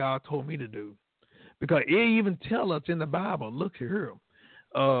know what God told me to do because it even tell us in the Bible. Look here.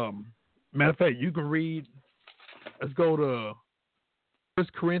 Matter of fact, you can read. Let's go to 1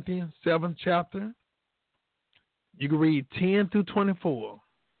 Corinthians 7th chapter. You can read 10 through 24.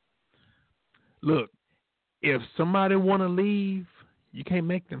 Look, if somebody want to leave, you can't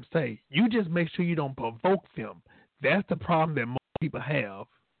make them stay. You just make sure you don't provoke them. That's the problem that most people have.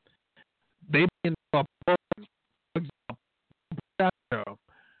 They begin to provoke.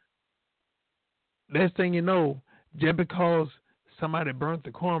 Next thing you know, just because somebody burnt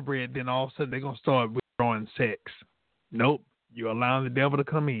the cornbread, then all of a sudden they're going to start withdrawing sex. Nope. You're allowing the devil to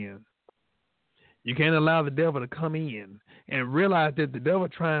come in. You can't allow the devil to come in and realize that the devil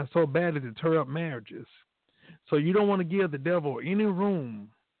trying so badly to tear up marriages. So you don't want to give the devil any room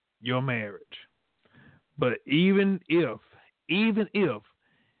your marriage. But even if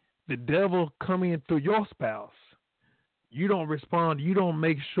the devil come in through your spouse, you don't respond. You don't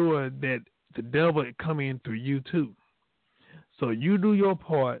make sure that the devil come in through you too. So you do your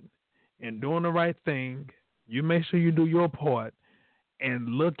part in doing the right thing. You make sure you do your part and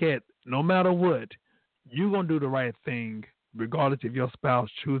look at, no matter what, you're going to do the right thing regardless if your spouse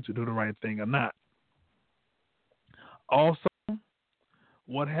chooses to do the right thing or not. Also,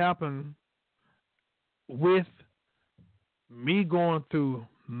 what happened with me going through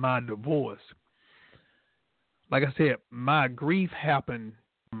my divorce, like I said, my grief happened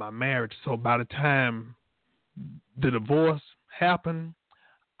in my marriage. So by the time the divorce happened,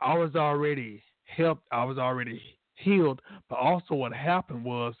 I was already helped. I was already healed. But also what happened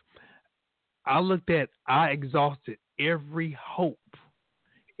was I exhausted every hope,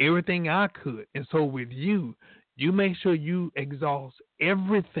 everything I could. And so with you make sure you exhaust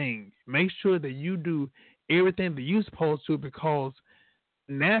everything. Make sure that you do everything that you're supposed to, because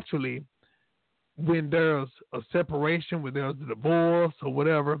naturally when there's a separation, when there's a divorce or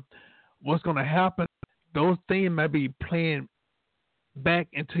whatever, what's going to happen, those things might be playing back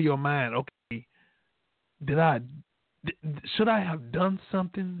into your mind. Okay, should I have done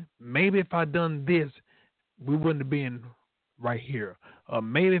something? Maybe if I done this, we wouldn't have been right here.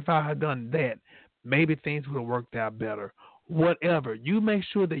 Maybe if I had done that, maybe things would have worked out better. Whatever. You make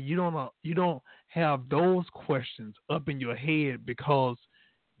sure that you don't have those questions up in your head because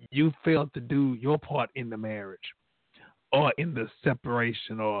you failed to do your part in the marriage or in the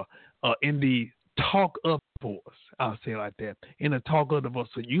separation or in the talk of divorce. I'll say it like that. In the talk of divorce.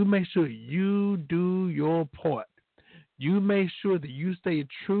 So you make sure you do your part. You make sure that you stay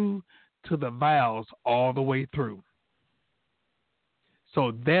true to the vows all the way through.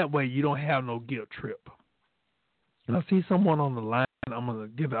 So that way you don't have no guilt trip. And I see someone on the line. I'm going to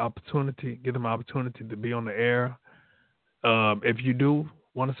give them an opportunity to be on the air. If you do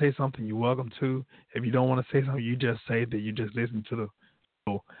want to say something, you're welcome to. If you don't want to say something, you just say that you just listen to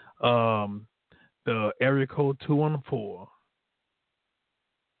the area code 214.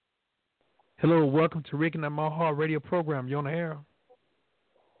 Hello, welcome to Rick and My Heart radio program. You on the air?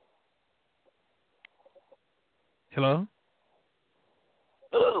 Hello?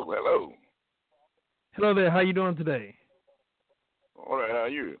 Hello. Hello there. How you doing today? All right, how are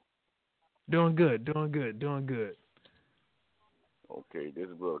you? Doing good. Okay, this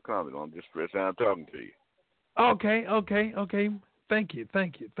is Brother Common. I'm just first time talking to you. Okay. Thank you.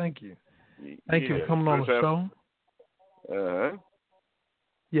 Thank you for coming on the show. Uh-huh.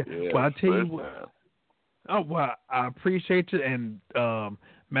 Yeah. Well, I tell you what. Oh, well, I appreciate you. And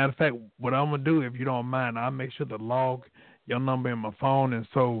matter of fact, what I'm gonna do, if you don't mind, I'll make sure to log your number in my phone. And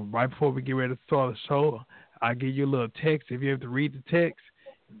so right before we get ready to start the show, I'll give you a little text if you have to read the text,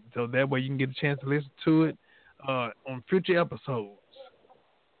 so that way you can get a chance to listen to it on future episodes.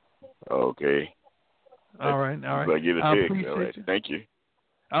 Okay. All right. I give a text. All right. Thank you.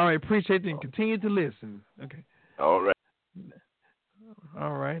 All right. Appreciate it, and continue to listen. Okay. All right.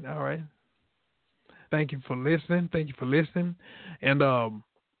 All right. Thank you for listening. And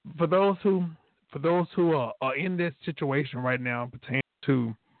for those who are in this situation right now, pertaining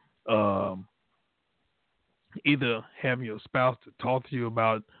to either having your spouse to talk to you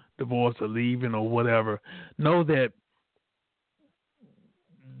about divorce or leaving or whatever, know that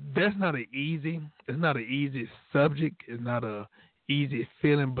it's not an easy subject. It's not a easy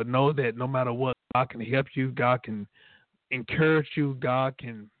feeling, but know that no matter what, God can help you. God can encourage you. God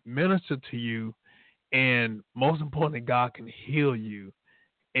can minister to you. And most importantly, God can heal you.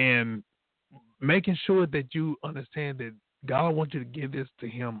 And making sure that you understand that God wants you to give this to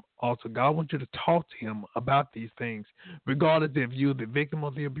him also. God wants you to talk to him about these things, regardless if you're the victim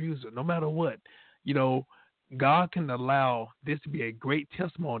or the abuser, no matter what. You know, God can allow this to be a great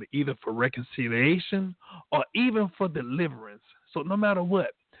testimony, either for reconciliation or even for deliverance. So no matter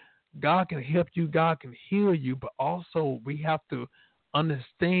what, God can help you, God can heal you, but also we have to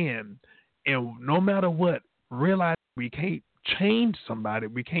understand, and no matter what, realize we can't change somebody,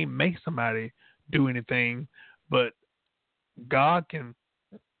 we can't make somebody do anything, but God can,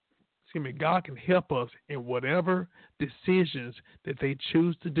 God can help us in whatever decisions that they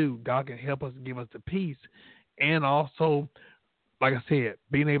choose to do. God can help us, give us the peace, and also, like I said,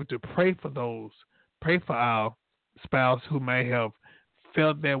 being able to pray for our spouse who may have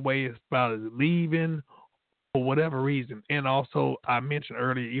felt that way about leaving for whatever reason. And also, I mentioned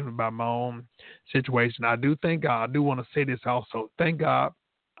earlier, even about my own situation, I do thank God. I do want to say this also. Thank God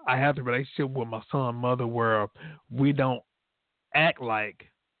I have the relationship with my son and mother where we don't act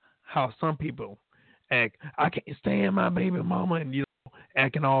like how some people act. I can't stand my baby mama, and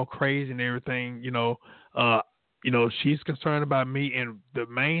acting all crazy and everything. She's concerned about me, and the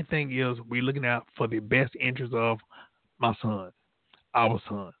main thing is we looking out for the best interest of my son, our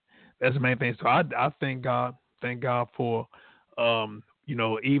son. That's the main thing. So I thank God for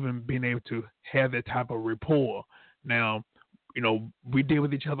even being able to have that type of rapport. Now, we deal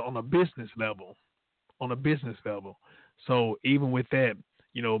with each other on a business level. So even with that,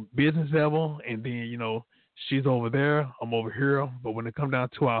 business level, and then, she's over there, I'm over here. But when it comes down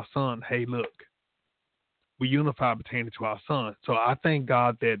to our son, hey, look, we unify pertaining to our son. So I thank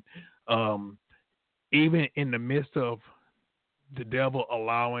God that even in the midst of the devil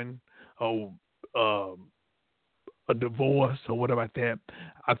allowing a divorce or whatever like that,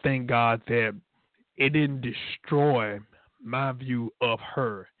 I thank God that it didn't destroy my view of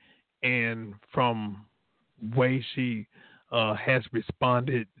her, and from way she has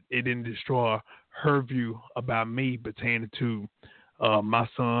responded, it didn't destroy her view about me pertaining to my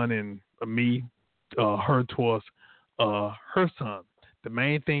son and me, her towards her son. The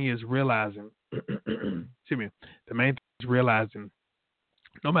main thing is realizing,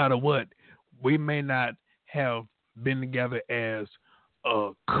 no matter what, we may not have been together as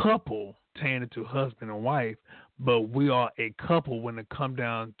a couple pertaining to husband and wife, but we are a couple when it comes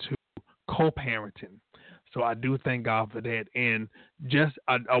down to co-parenting. So I do thank God for that. And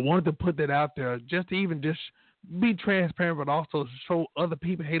I wanted to put that out there just to even just be transparent, but also show other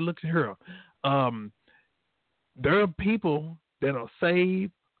people, hey, look at her. There are people that are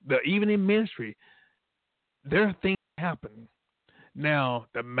saved, that even in ministry, there are things happening. Now,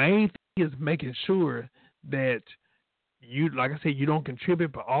 the main thing is making sure that you, like I said, you don't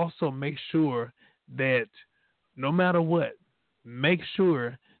contribute, but also make sure that no matter what, make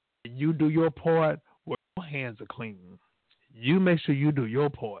sure that you do your part where your hands are clean. You make sure you do your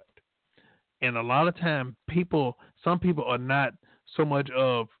part. And a lot of time, some people are not so much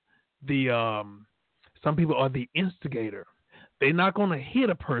of some people are the instigator. They're not going to hit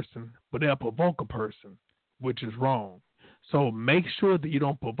a person, but they'll provoke a person, which is wrong. So make sure that you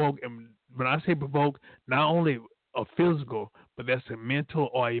don't provoke. And when I say provoke, not only a physical, but that's a mental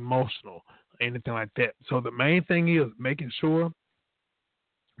or emotional, anything like that. So the main thing is making sure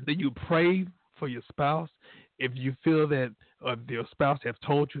that you pray for your spouse. If you feel that your spouse have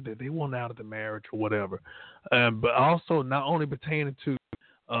told you that they want out of the marriage or whatever, but also not only pertaining to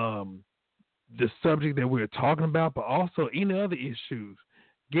the subject that we're talking about, but also any other issues,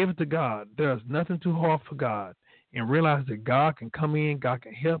 give it to God. There's nothing too hard for God. And realize that God can come in, God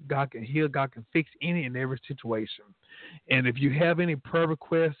can help, God can heal, God can fix any and every situation. And if you have any prayer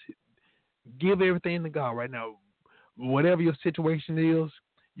requests, give everything to God right now. Whatever your situation is,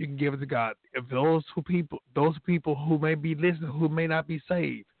 you can give it to God. If those people who may be listening, who may not be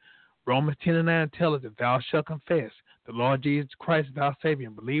saved, Romans 10:9 tells us that thou shalt confess the Lord Jesus Christ is thy Savior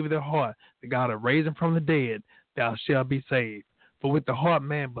and believe in their heart that God hath raised him from the dead, thou shalt be saved. For with the heart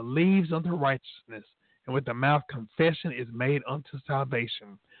man believes unto righteousness, and with the mouth confession is made unto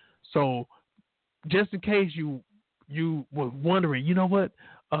salvation. So just in case you were wondering,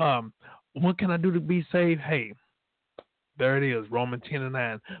 what can I do to be saved? Hey, there it is, Romans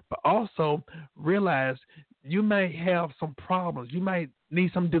 10:9. But also realize you may have some problems. You might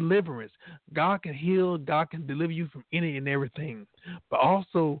need some deliverance. God can heal. God can deliver you from any and everything. But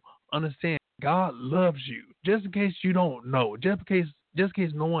also understand God loves you. Just in case you don't know, just in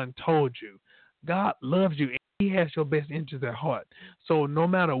case no one told you, God loves you, and he has your best interest at heart. So no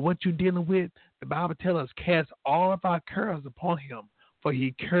matter what you're dealing with, the Bible tells us, cast all of our cares upon him, for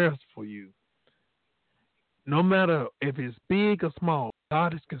he cares for you. no matter if it's big or small,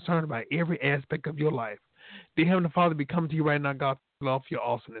 God is concerned about every aspect of your life. Dear Heavenly Father, we come to you right now, God, love for your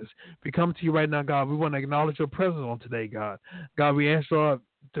awesomeness. We come to you right now, God. We want to acknowledge your presence on today, God. God, we ask, Lord,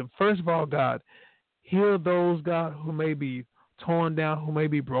 to first of all, God, heal those, God, who may be torn down, who may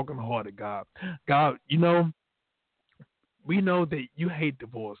be brokenhearted, God. God, we know that you hate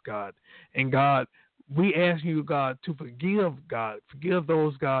divorce, God. And God, we ask you, God, to forgive, God. Forgive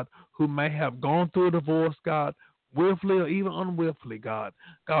those, God, who may have gone through a divorce, God, willfully or even unwillfully, God.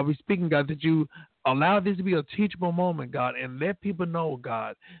 God, we speaking, God, that you allow this to be a teachable moment, God, and let people know,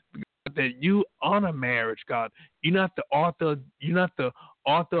 God, that you honor marriage, God. You're not the author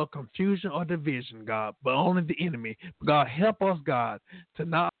of confusion or division, God, but only the enemy. God, help us, God, to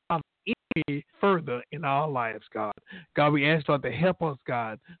not any further in our lives, God. God, we ask, Lord, to help us,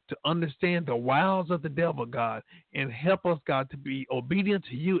 God, to understand the wiles of the devil, God, and help us, God, to be obedient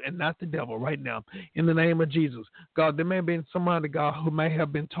to you and not the devil right now. In the name of Jesus. God, there may have been somebody, God, who may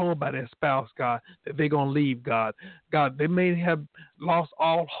have been told by their spouse, God, that they're going to leave, God. God, they may have lost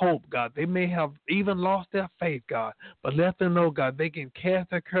all hope, God. They may have even lost their faith, God. But let them know, God, they can cast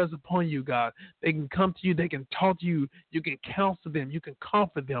their cares upon you, God. They can come to you. They can talk to you. You can counsel them. You can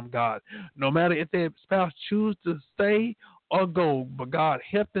comfort them, God. No matter if their spouse choose to stay or go, but God,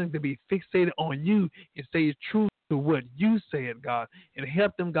 help them to be fixated on you and stay true to what you said, God, and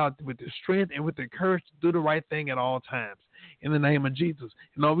help them, God, with the strength and with the courage to do the right thing at all times. In the name of Jesus.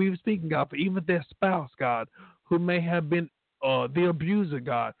 And Lord, we were speaking, God, for even their spouse, God, who may have been the abuser,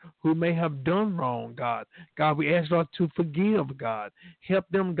 God, who may have done wrong, God. God, we ask, Lord, to forgive, God. Help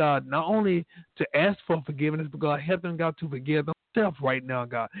them, God, not only to ask for forgiveness, but God, help them, God, to forgive themselves right now,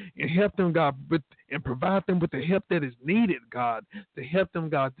 God. And help them, God, and provide them with the help that is needed, God, to help them,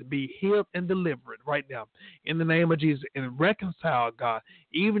 God, to be healed and delivered right now. In the name of Jesus. And reconcile, God,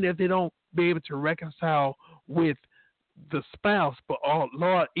 even if they don't be able to reconcile with the spouse, but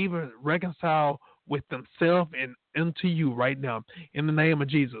Lord, even reconcile with themselves and into you right now, in the name of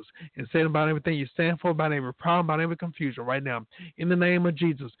Jesus. And say about everything you stand for, about every problem, about every confusion right now, in the name of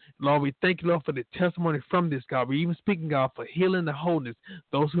Jesus. Lord, we thank you, Lord, for the testimony from this, God. We even speaking, God, for healing and wholeness.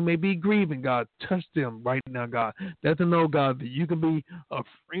 Those who may be grieving, God, touch them right now, God. Let them know, God, that you can be a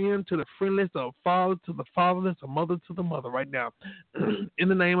friend to the friendless, a father to the fatherless, a mother to the mother right now, in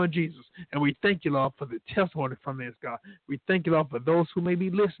the name of Jesus. And we thank you, Lord, for the testimony from this, God. We thank you, Lord, for those who may be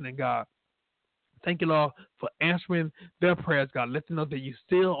listening, God. Thank you, Lord, for answering their prayers, God. Let them know that you're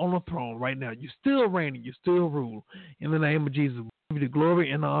still on the throne right now. You're still reigning. You still rule. In the name of Jesus, we give you the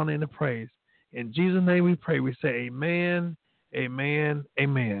glory and the honor and the praise. In Jesus' name we pray. We say amen, amen,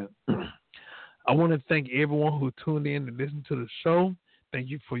 amen. I want to thank everyone who tuned in to listen to the show. Thank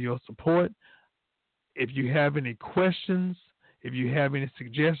you for your support. If you have any questions, if you have any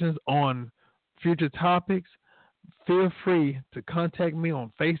suggestions on future topics, feel free to contact me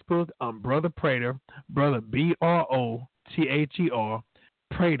on Facebook. I'm Brother Prater, Brother Brother,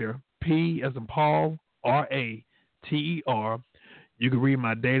 Prater, P as in Paul, Rater. You can read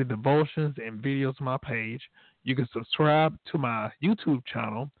my daily devotions and videos on my page. You can subscribe to my YouTube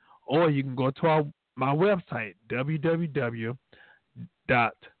channel, or you can go to my website,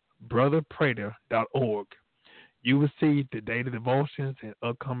 www.brotherprater.org. You will see the daily devotions and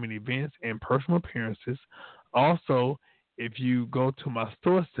upcoming events and personal appearances. Also, if you go to my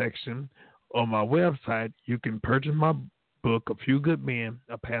store section on my website, you can purchase my book, A Few Good Men,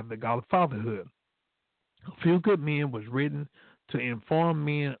 A Path to Godly Fatherhood. A Few Good Men was written to inform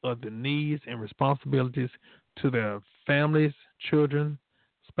men of the needs and responsibilities to their families, children,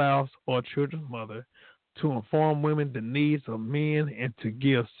 spouse, or children's mother, to inform women the needs of men, and to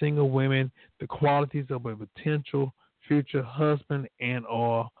give single women the qualities of a potential future husband and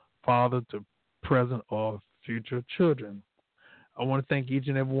or father to present or future children. I want to thank each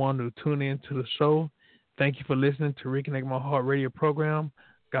and every one who tuned in to the show. Thank you for listening to Reconnect My Heart radio program.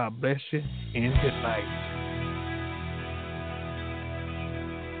 God bless you and good night.